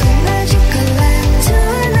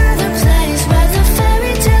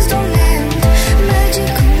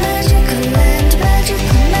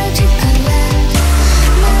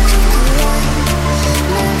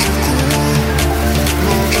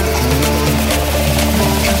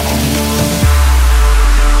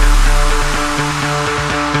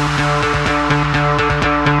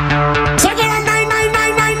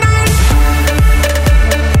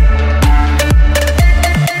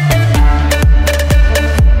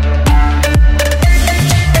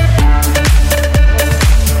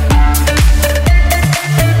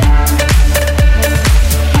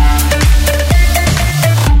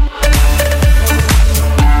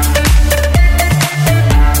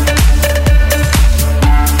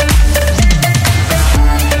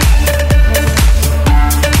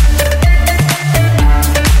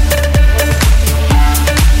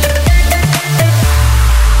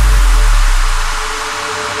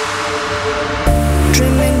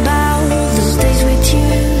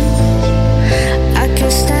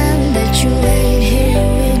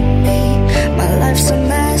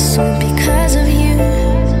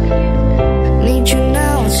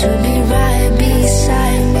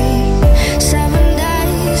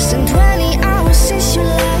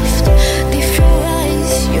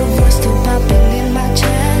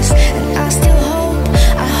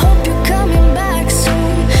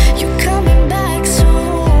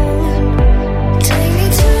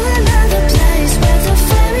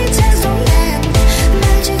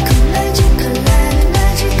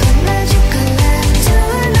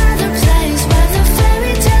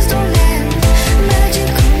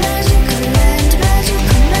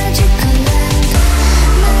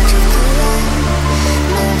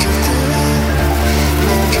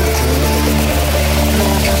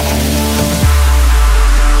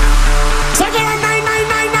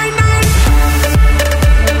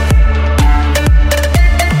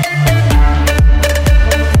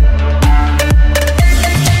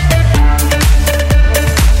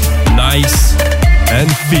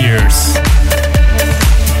 Fierce.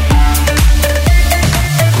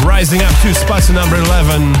 Rising up 2 spots to number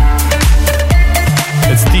 11,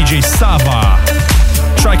 it's DJ Sava,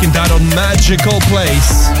 track entitled Magical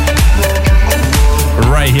Place.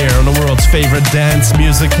 Right here on the world's favorite dance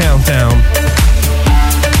music countdown,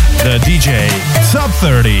 the DJ Top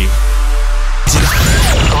 30. A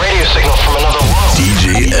radio signal from another world.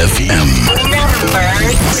 DJ FM. Number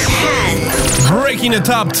 10. Breaking the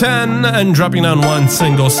top 10 and dropping down 1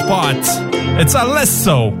 single spot, it's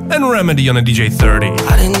Alesso and Remedy on a DJ 30.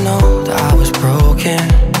 I didn't know that I was broken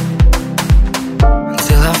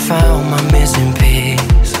until I found my missing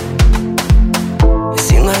piece. It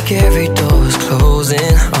seemed like every door was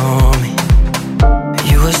closing on me.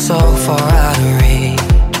 You were so far out of reach.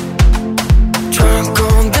 Drunk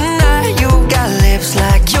on the night, you got lips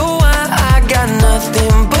like your wine. I got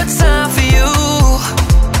nothing but time for you.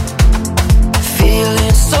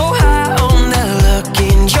 Feeling so high on that look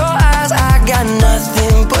in your eyes. I got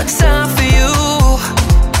nothing but time for you.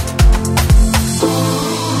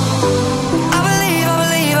 I believe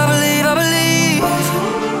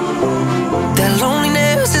that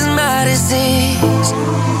loneliness is my disease.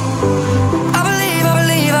 I believe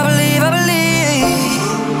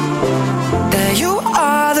that you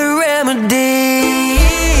are the remedy.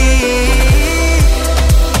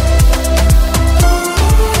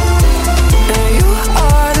 You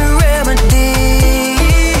are the remedy.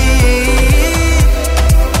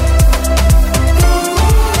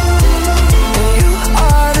 You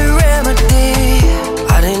are the remedy.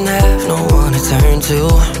 I didn't have no one to turn to.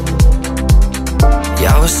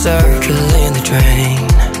 Yeah, I was circling the drain.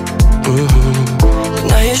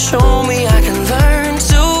 Now you show me I can learn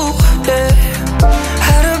to, yeah,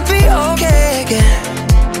 how to be okay again.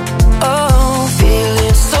 Oh,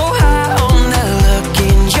 feeling so high on that look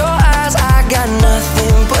in your eyes. I got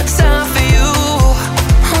nothing but time for you.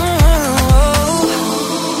 Oh,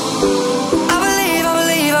 I believe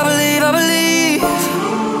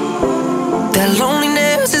that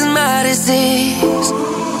loneliness is my disease.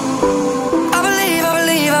 I believe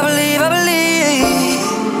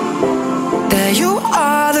that you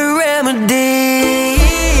are the remedy.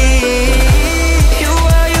 You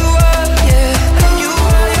are, yeah. You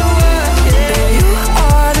are, yeah. You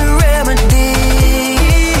are the remedy.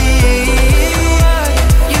 You are,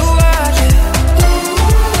 yeah. You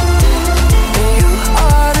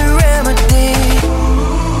are the remedy.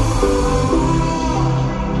 I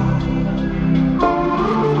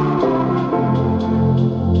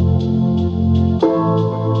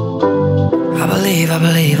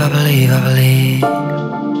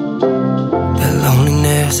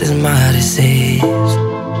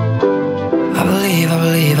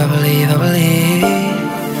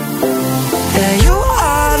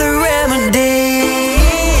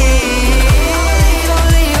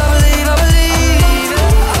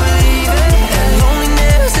believe that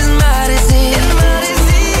loneliness is my disease. I believe that you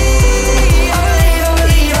are the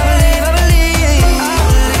remedy. I believe that loneliness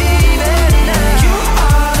is my disease. I believe that you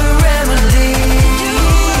are the remedy.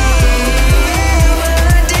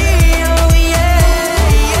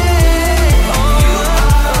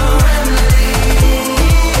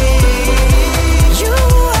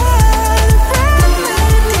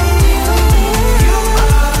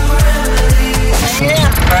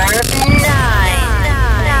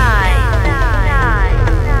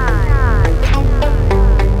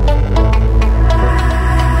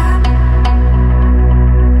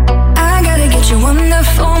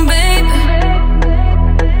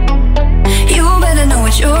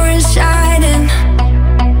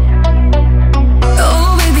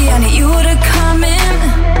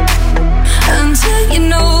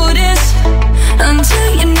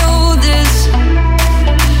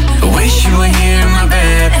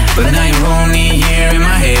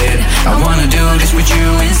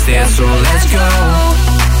 So let's go.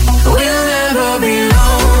 We'll never be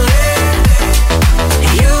lonely.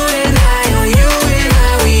 You and I,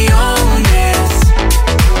 we own this.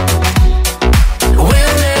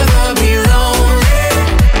 We'll never be lonely.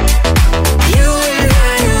 You and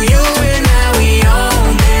I, we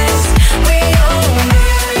own this. We own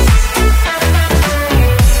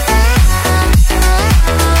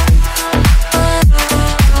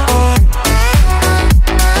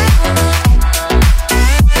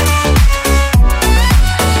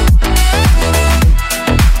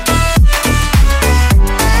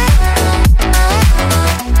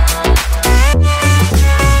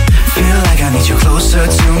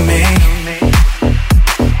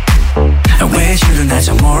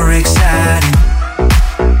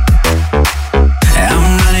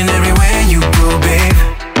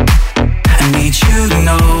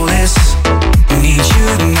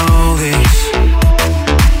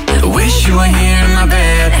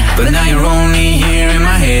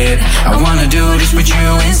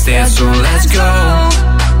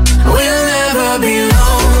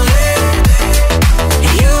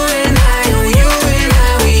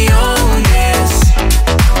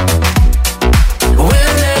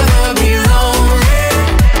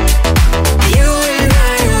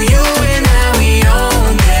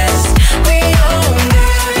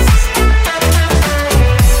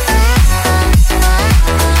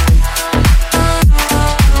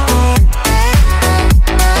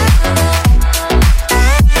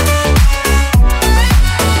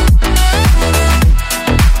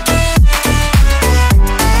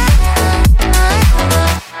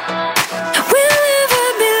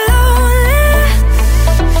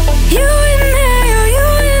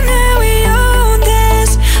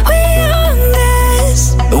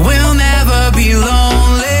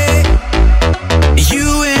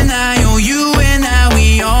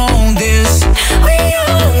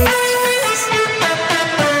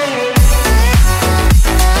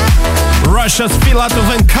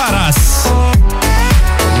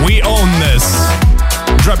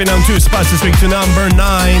dropping down 2 spots this week to number 9.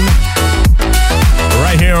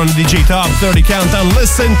 Right here on the DJ Top 30 Countdown.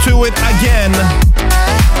 Listen to it again.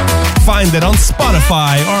 Find it on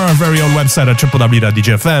Spotify or our very own website at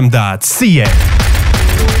www.djfm.ca.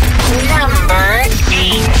 Number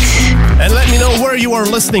 8. And let me know where you are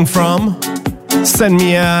listening from. Send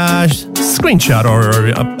me a screenshot or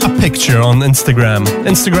a picture on Instagram.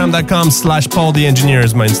 Instagram.com/Paul the Engineer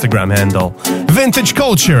is my Instagram handle. Vintage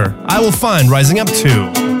Culture, I Will Find, Rising Up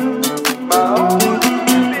 2.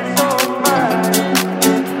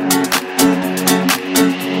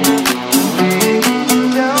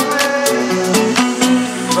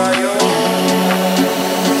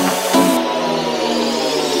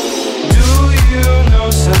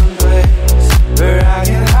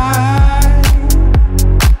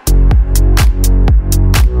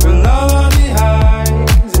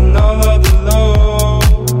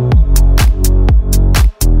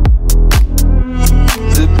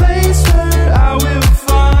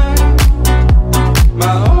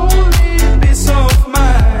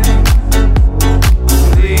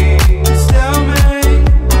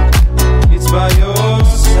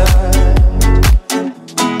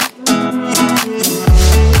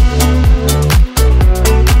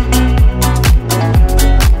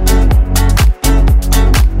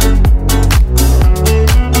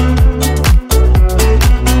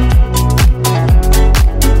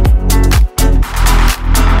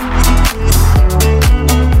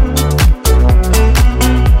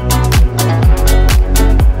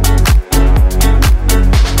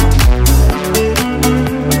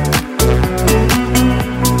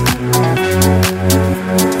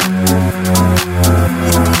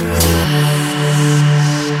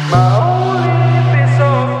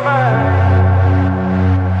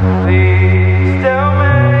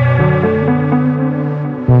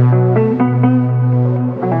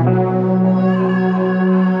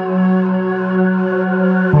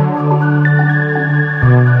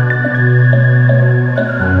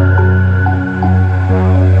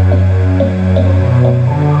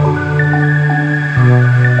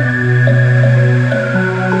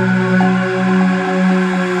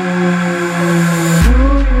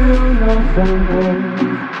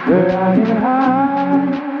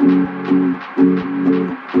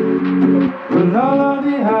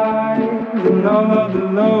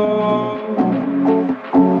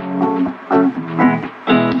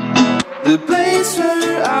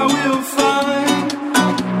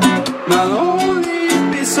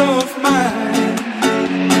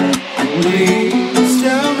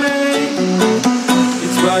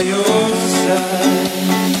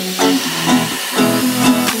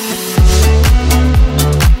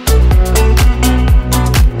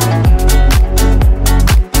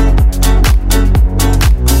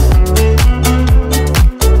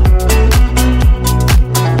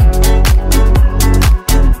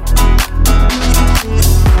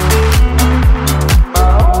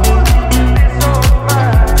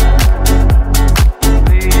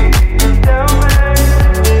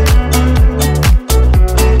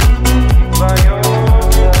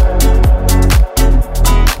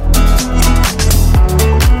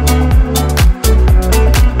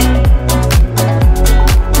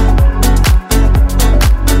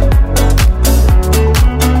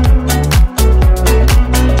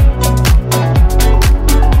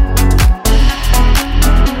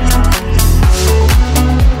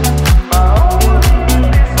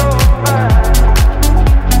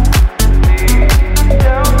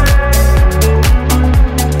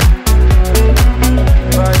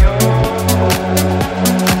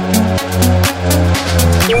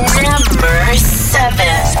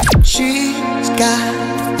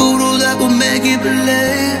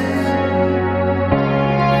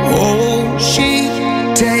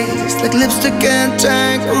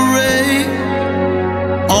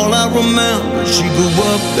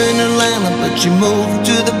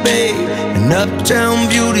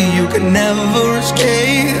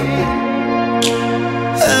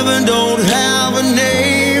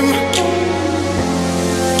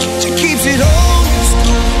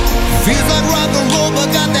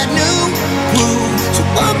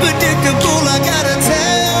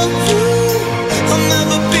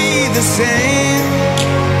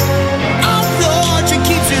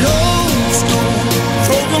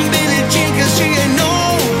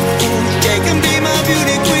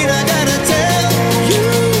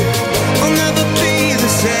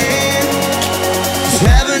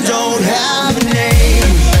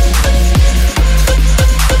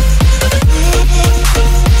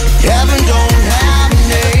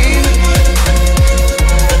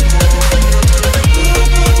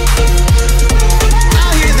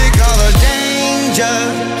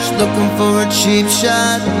 a cheap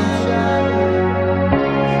shot.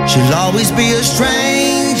 She'll always be a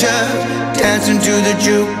stranger, dancing to the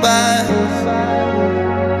jukebox.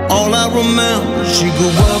 All I remember, she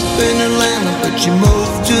grew up in Atlanta, but she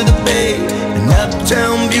moved to the Bay. An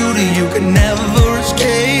uptown beauty you can never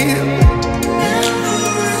escape.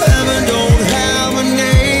 Heaven don't have a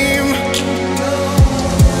name.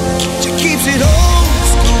 She keeps it old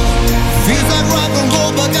school. Feels like rock and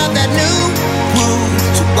roll, but got that new groove.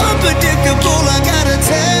 So unpredictable, I gotta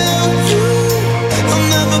tell you, I'll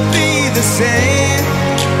never be the same.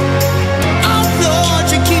 Oh Lord,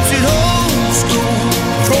 she keeps it old school.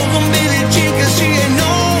 Frozen Billie Jean, 'cause she ain't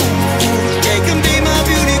no fool. She can be my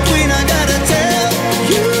beauty queen, I gotta tell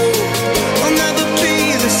you, I'll never be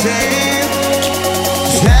the same.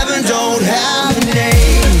 'Cause heaven don't have a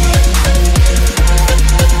name.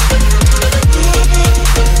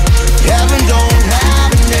 Heaven don't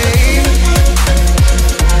have a name.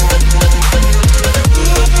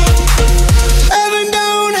 Heaven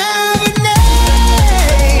don't have a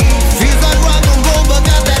name. Feels like rock and roll, but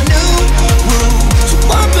got that new groove. So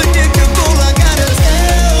unpredictable, I gotta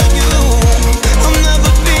tell you, I'll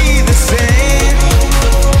never be the same.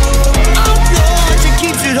 Oh Lord, she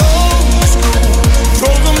keeps it old school.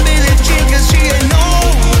 Frozen Billie Jean, 'cause she ain't no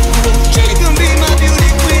fool. She can be my beauty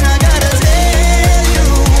queen, I gotta tell you,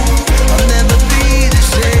 I'll never be the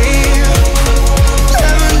same.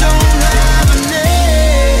 Heaven don't have a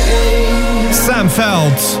name. Sam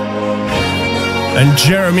Feldt and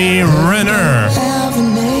Jeremy Renner.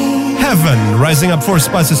 Heaven, rising up 4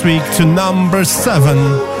 spots this week to number 7.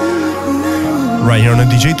 Right here on the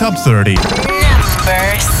DJ Top 30. Number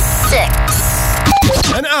 6.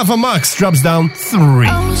 And Ava Max drops down 3.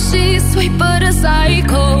 Oh, she's sweet but a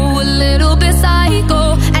psycho, a little bit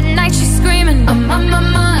psycho. At night she's screaming, I'm on my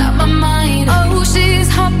mind. Oh, she's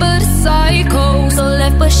hot but a psycho, so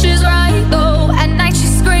left but she's right though. At night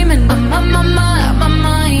she's screaming, I'm on my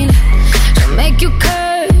mind. She'll make you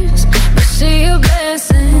curse, but she a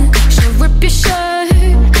blessing. She'll rip your shirt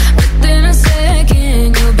within a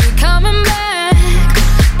second. You'll be coming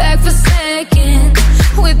back for seconds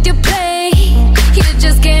with your play. You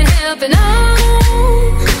just can't help it, no.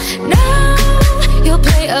 You'll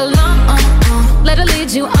play along, let her lead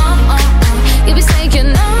you on. You'll be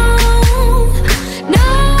saying no,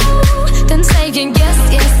 then saying yes,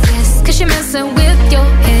 'cause you're messing with your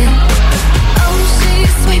head. Oh,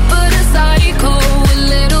 she's sweet but a psycho, a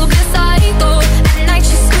little bit psycho. At night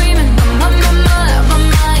she's screaming, I'm on my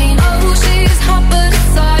mind. Oh, she's hot but a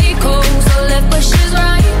psycho, so left but she's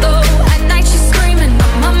right though. At night she's screaming,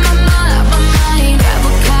 I'm on my mind. Grab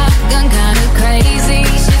a cop, gun kinda crazy.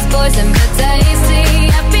 She's poison but tasty.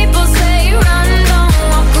 And people say run, don't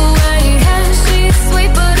walk away. And she's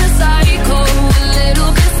sweet but a psycho, a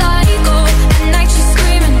little bit psycho. At night she's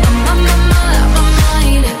screaming, I'm on my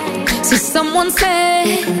mind. See, someone said,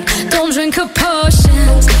 don't drink her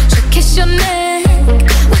potions. She'll kiss your neck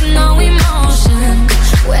with no emotion.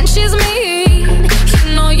 When she's mean, you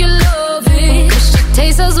know you love it. 'Cause she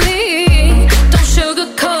tastes so sweet, don't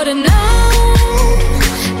sugarcoat it, no.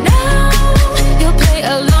 You'll play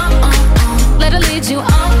along, let her lead you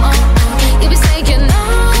on. You'll be saying no,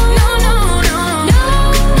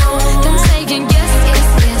 then saying yes,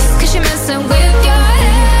 'cause you're messing with your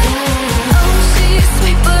head. Oh, she's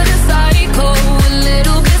sweet but a psycho, a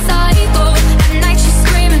little bit psycho. At night she's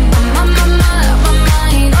screaming, I'm on my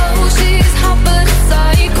mind. Oh, she's hot but a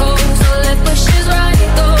psycho, so left but she's right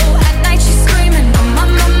though. At night she's screaming, I'm on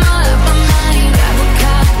my mind. Grab a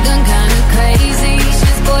cop, gun kinda crazy.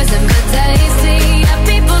 She's poison but tasty. And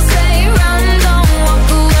people say run, don't walk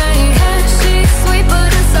away. And she's sweet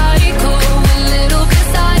but a psycho, a little bit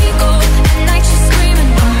psycho. At night she's screaming,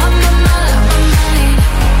 I'm on my mind.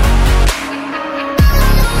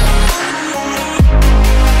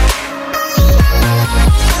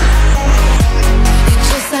 You're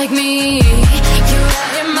just like me, you're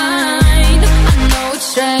out your mind. I know it's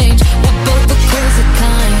strange, we're both the crazy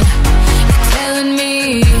kind. You're telling me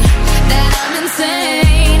that I'm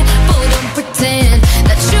insane, but don't pretend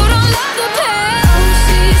that you don't love the pain. Oh,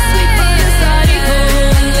 she's sweet but a psycho,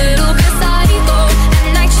 a little bit psycho. At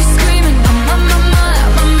night she's screaming, I'm on my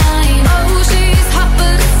mind. Oh, she's hot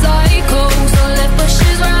but a psycho, so left but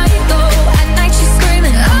she's right though. At night she's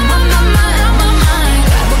screaming, I'm on my mind.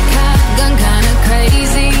 Grab a cop, gun kinda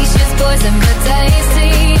crazy. She's poison but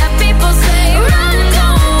tasty. And people say run,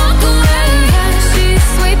 don't walk away. And she's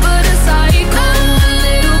sweet but a psycho, a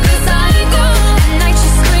little bit psycho. At night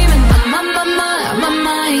she's screaming, I'm on my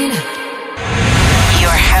mind.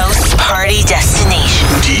 Your house party destination.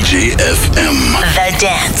 DJ FM. The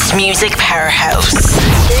Dance Music Powerhouse.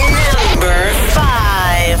 Number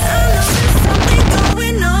 5.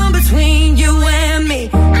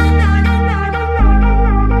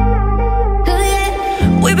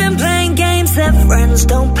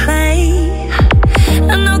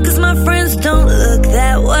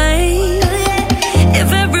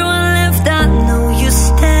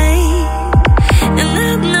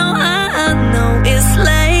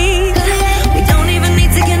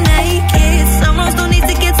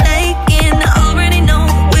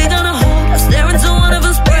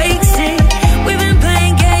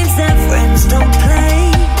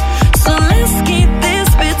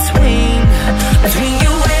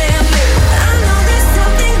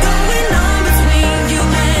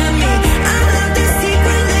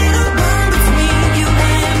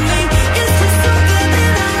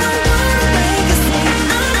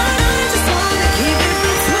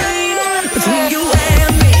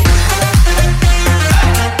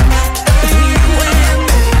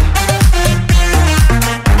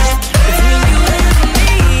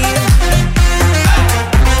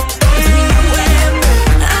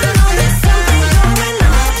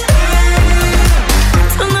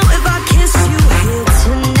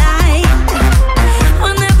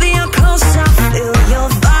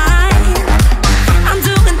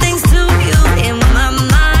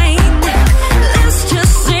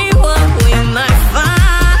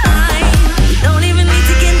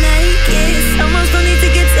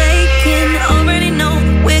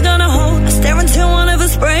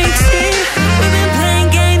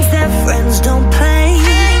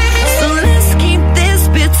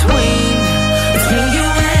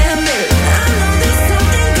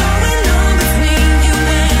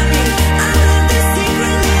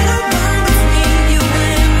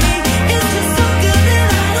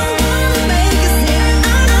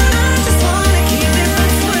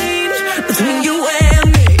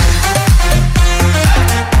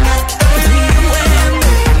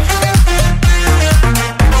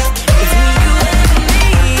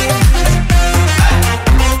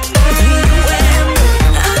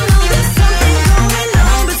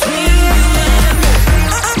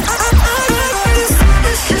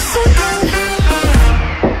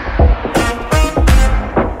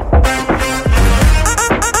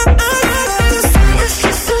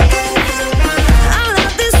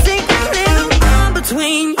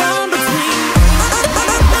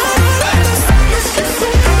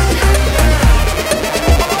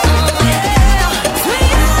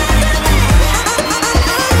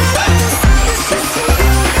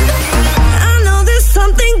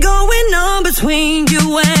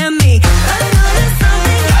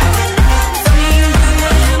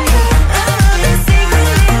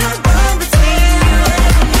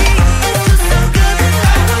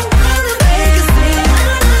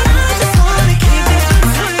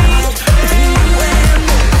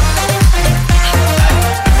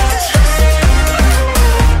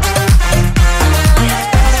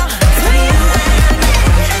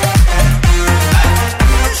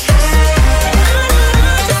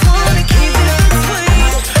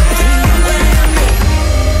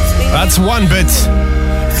 One Bit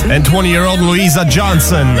and 20-year-old Louisa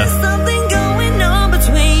Johnson.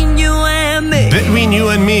 Between You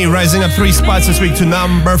and Me, rising up 3 spots this week to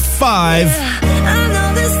number 5.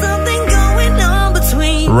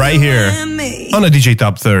 Right here on the DJ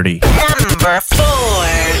Top 30. Number 4.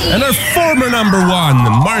 And our former number 1,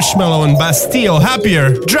 Marshmello and Bastille,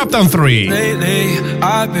 Happier, dropped down 3. Lately,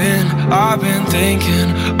 I've been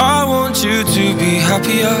thinking, I want you to be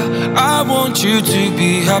happier. I want you to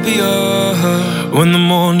be happier. When the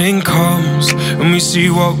morning comes and we see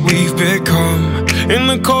what we've become. In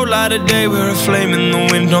the cold light of day, we're a flame in the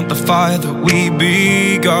wind, not the fire that we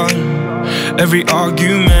begun. Every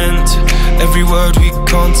argument, every word we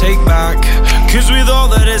can't take back. Cause with all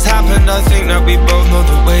that has happened, I think that we both know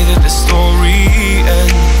the way that the story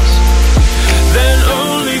ends. Then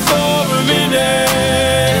only for a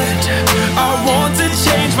minute, I want to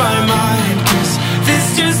change my mind. Cause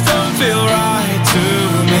this just don't feel right to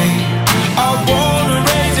me. I wanna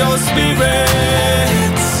raise your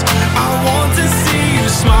spirits, I want to see you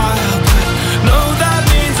smile, but no, that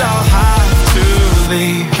means I'll have to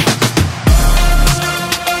leave.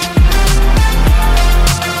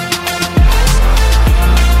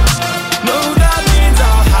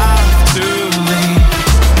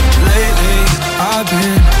 I've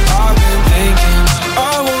been thinking, I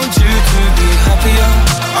want you to be happier.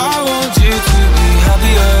 I want you to be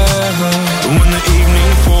happier. When the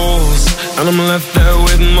evening falls and I'm left there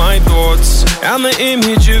with my thoughts, and the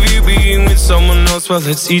image of you being with someone else, well,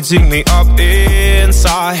 it's eating me up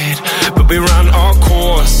inside. But we ran our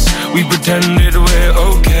course, we pretended we're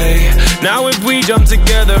okay. Now if we jump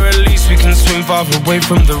together, at least we can swim far away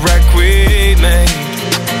from the wreck we made.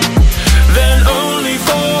 Then only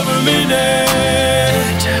for a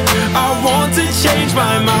minute, I want to change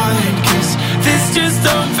my mind. Cause this just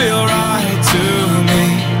don't feel right to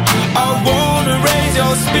me. I wanna raise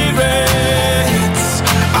your spirits,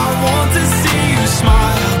 I want to see you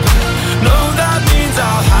smile, but no, that means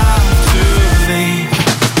I'll have to leave.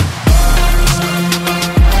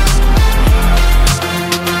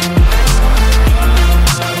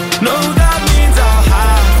 No, that means I'll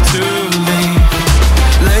have to leave.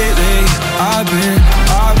 Lately, I've been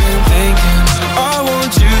thinking, I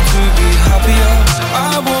want you to be happier.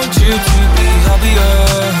 I want you to be happier.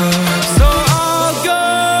 So I'll go.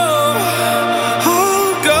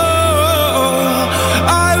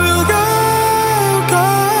 I will go.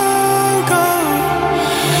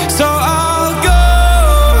 So I'll go.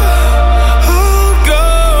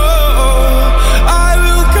 I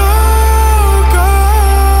will go.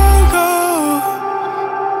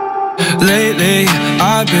 Lately,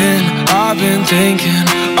 I've been thinking,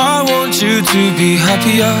 I want you to be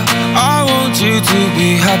happier. I want you to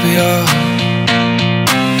be happier.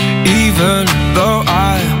 Even though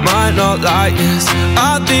I might not like this,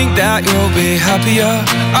 I think that you'll be happier.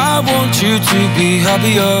 I want you to be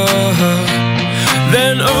happier.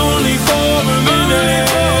 Then only for a minute,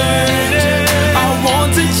 I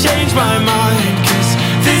want to change my mind. Cause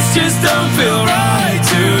this just don't feel right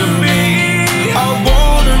to me. I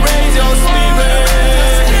wanna raise your spirits,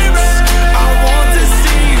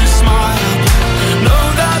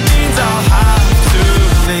 I'll have to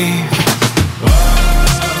leave.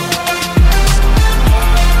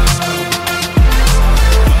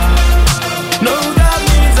 No, that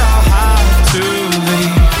means I'll have to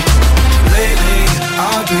leave. Lately,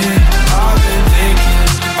 I've been thinking,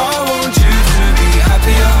 I want you to be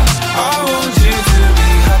happier. I want you to be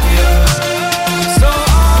happier. So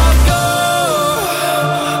I'll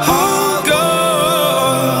go.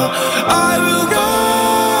 I will go.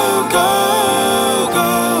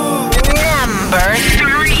 Number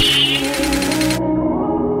 3.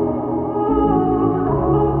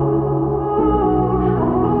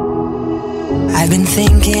 I've been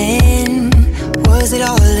thinking, was it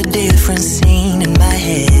all a different scene in my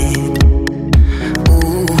head?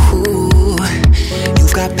 Ooh,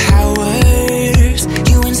 you've got powers,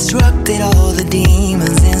 you instructed all the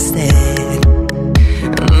demons instead.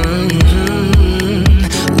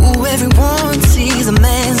 Ooh, everyone sees a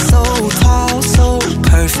man so tall, so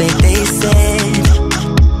perfect, they said.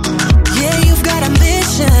 Yeah, you've got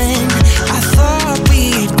ambition, I thought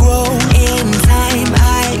we'd grow in time,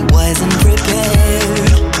 I wasn't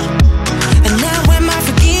prepared. And now am I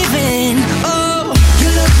forgiven? Oh, you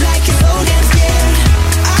look like you're so damn scared.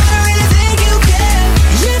 I don't really think you care.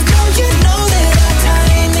 Don't you know that our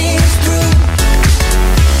time is through?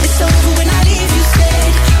 It's over.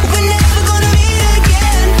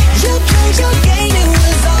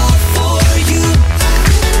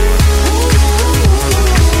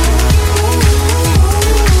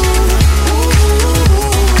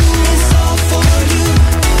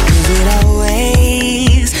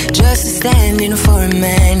 standing for a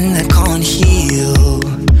man that can't heal.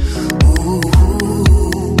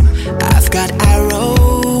 Ooh, I've got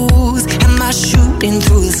arrows, am I shooting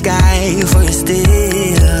through the sky for a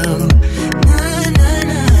still?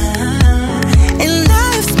 And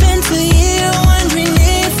I've spent a year wondering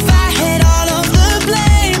if I had all of the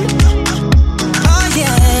blame. Oh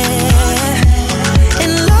yeah.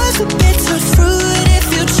 And life's a bitter fruit if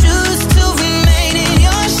you choose to remain in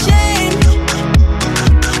your shame.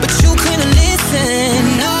 But you couldn't listen,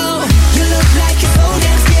 no. You look like you're so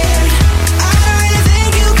damn scared. I don't really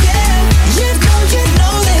think you care. You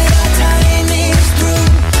know that our time is through.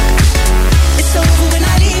 It's over when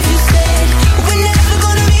I leave, you said. We're never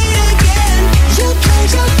gonna meet again. You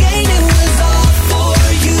played your game, it was all for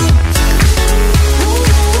you.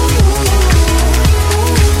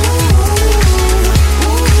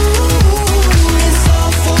 It's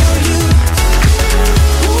all for you.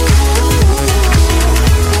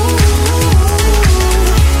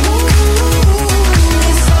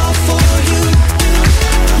 It's all for you.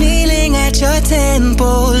 Kneeling at your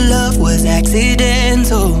temple, love was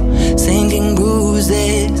accidental. Sinking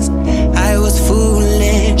bruises, I was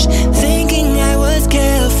foolish. Thinking I was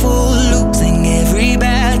careful, losing every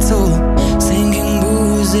battle. Sinking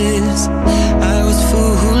bruises, I was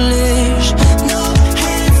foolish. No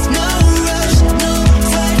hands, no rush, no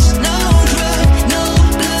touch, no drug, no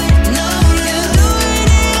blood, no love. Doing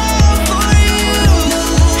it all for you. No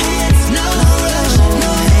hands, no rush,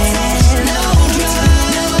 no touch, no drug,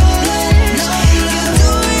 no blood, no love.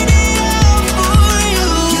 Doing it all for you.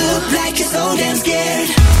 You look like you're so damn scared.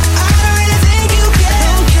 I don't really think you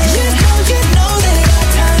care. You know that our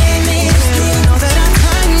time is through. Know that our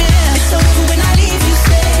time is. It's over when I leave, you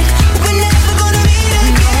said. We're never gonna meet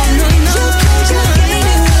again. You played your game,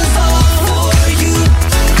 it was all for you.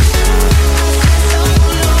 So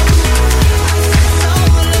long.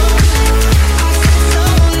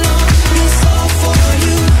 It's all for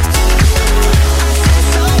you.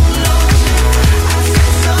 So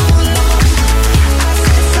long.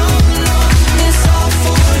 It's all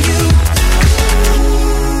for you.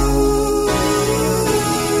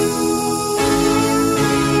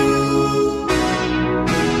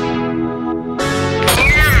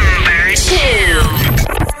 Number 2.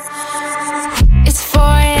 It's 4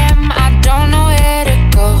 a.m., I don't know where to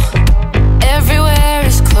go. Everywhere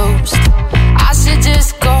is closed. I should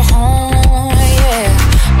just go home,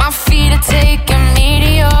 yeah. My feet are taking me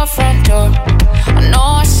to your front door. I know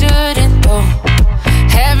I shouldn't though.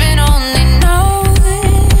 Heaven only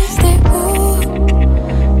knows that, ooh,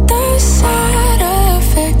 the side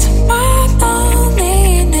effect of my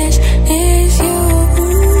loneliness is you. Ooh,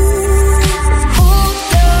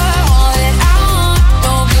 you're all that I want.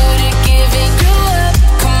 No good at giving you up.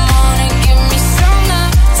 Come on and give me some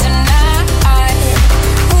love tonight.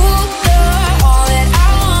 Ooh, you're all that I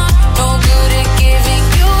want. No good at giving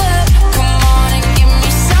you up. Come on and give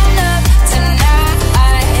me some love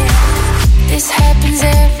tonight. This happens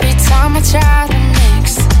every time I try to mix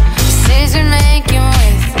decision making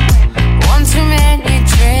with one too many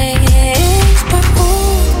drinks. But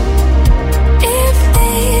ooh, if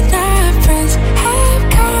they're not friends, have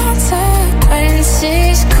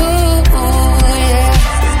consequences, cool,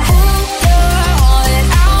 yeah. Ooh, you're all that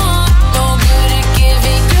I want. No good at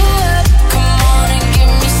giving you up. Come on and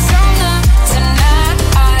give me some love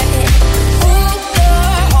tonight. Ooh,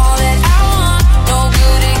 you're all that I want. No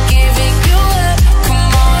good at giving you up.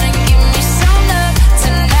 Come on and give me some love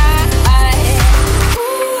tonight.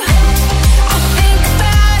 Ooh, I think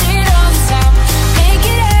about it all the time. Make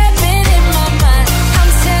it happen in my mind.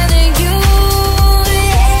 I'm telling you,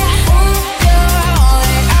 yeah. Ooh, you're all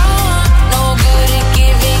that I want. No good at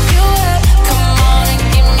giving you up. Come on and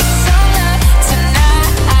give me some love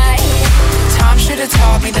tonight. Time should have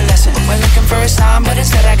taught me the lesson. We're looking for a sign, but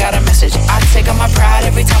instead I got a message. I take on my pride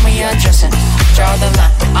every time we undressing. Draw the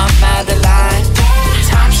line, I'm out the line.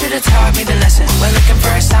 Time should have taught me the lesson. We're looking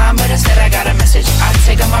for a sign, but instead I got a message. I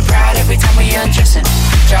take on my pride every time we undressing.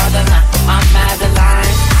 Draw the line, I'm out the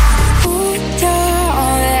line. Ooh, you're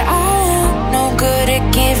all that I want. No good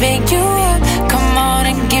at giving you up. Come on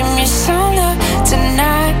and give me some love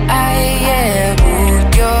tonight, yeah. Ooh,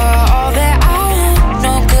 you're all that I want.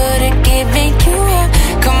 No good at giving you up.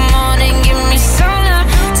 Come on and give me some love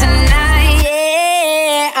tonight,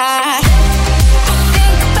 yeah. I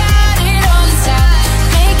think about it all the time.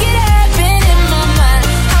 Make it happen in my mind.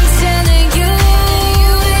 I'm telling you,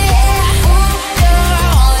 yeah. Ooh, you're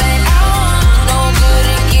all that I want. No good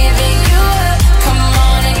at giving you up. Come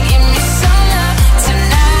on and give me some love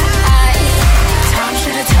tonight.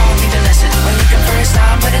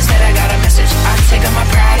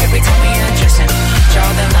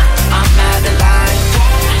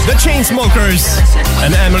 Chainsmokers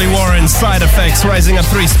and Emily Warren, Side Effects, rising up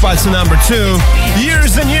 3 spots to number 2.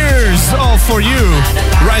 Years and Years, All For You,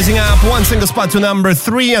 rising up 1 single spot to number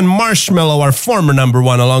 3. And Marshmello, our former number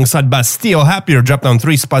 1, alongside Bastille, Happier, dropped down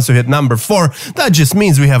 3 spots to hit number 4. That just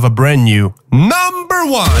means we have a brand new number 1.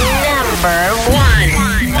 Number 1.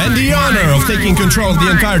 And the honor of taking control of the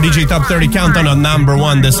entire DJ Top 30 countdown on number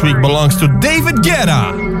 1 this week belongs to David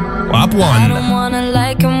Guetta. Up 1. I don't wanna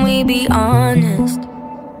lie, can we be honest?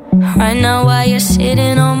 Right now while you're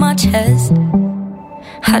sitting on my chest,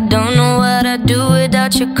 I don't know what I'd do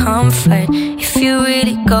without your comfort. If you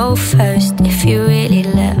really go first, if you really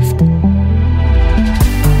left,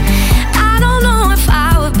 I don't know if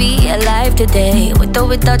I would be alive today, with or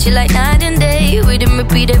without you, like night and day. We didn't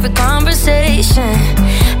repeat every conversation.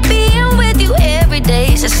 Being with you every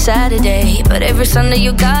day is a Saturday, but every Sunday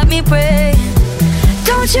you got me praying.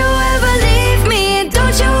 Don't you ever leave me,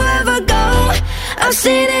 don't you ever go. I've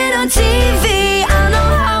seen it on TV, I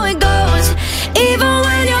know how it goes. Even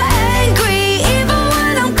when you're angry, even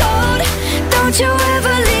when I'm cold, don't you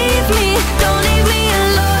ever leave me, don't leave me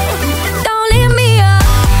alone. Don't leave me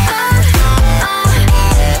alone.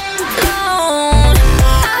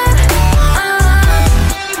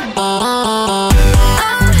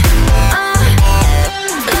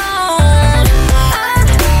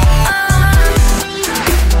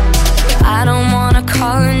 I don't wanna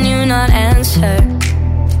call and you not answer.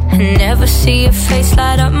 Never see your face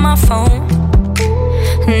light up my phone.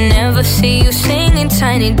 Never see you singing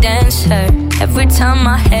Tiny Dancer. Every time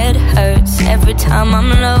my head hurts, every time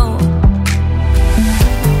I'm low.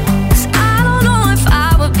 'Cause I don't know if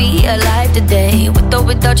I would be alive today, with or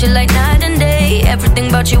without you, like night and day. Everything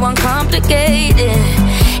about you uncomplicated.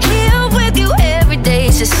 Here with you every day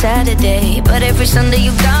is a Saturday, but every Sunday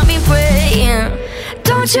you got me praying.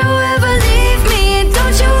 Don't you ever leave me,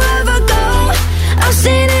 don't you ever go. I've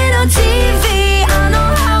seen it on TV, I know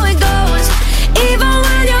how it goes. Even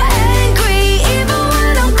when you're angry, even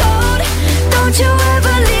when I'm cold, don't you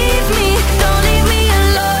ever leave me, don't leave me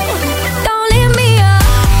alone. Don't leave me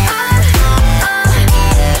alone.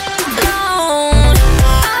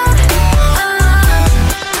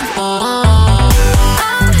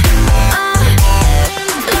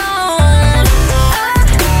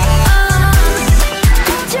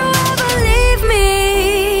 Don't you ever leave me,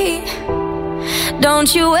 don't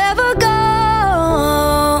you ever go.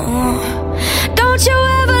 Don't you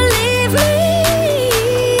ever leave me.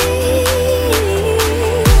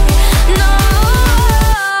 No.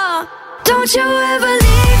 Don't you ever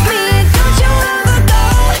leave me. Don't you ever go.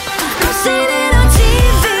 I've seen it on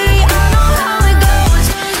TV. I know how it goes.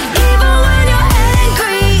 Even when you're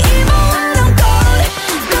angry, even when I'm cold.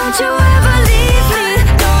 Don't you ever leave me.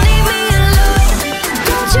 Don't leave me alone.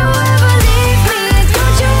 Don't you ever leave me.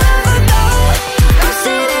 Don't you ever go. I've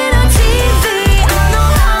seen it on TV. I know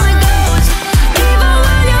how it goes. Even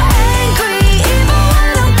when you're angry, even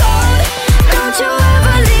when I'm cold. Don't you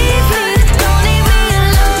ever leave me. Don't leave me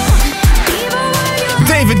alone. Even when you're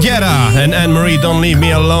David Guetta and Anne-Marie, Don't Leave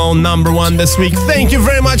Me Alone, number 1 this week. Thank you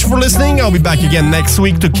very much for listening. I'll be back again next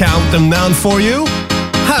week to count them down for you.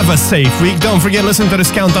 Have a safe week. Don't forget, listen to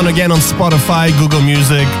this countdown again on Spotify, Google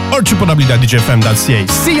Music, or www.djfm.ca.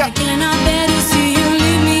 See ya!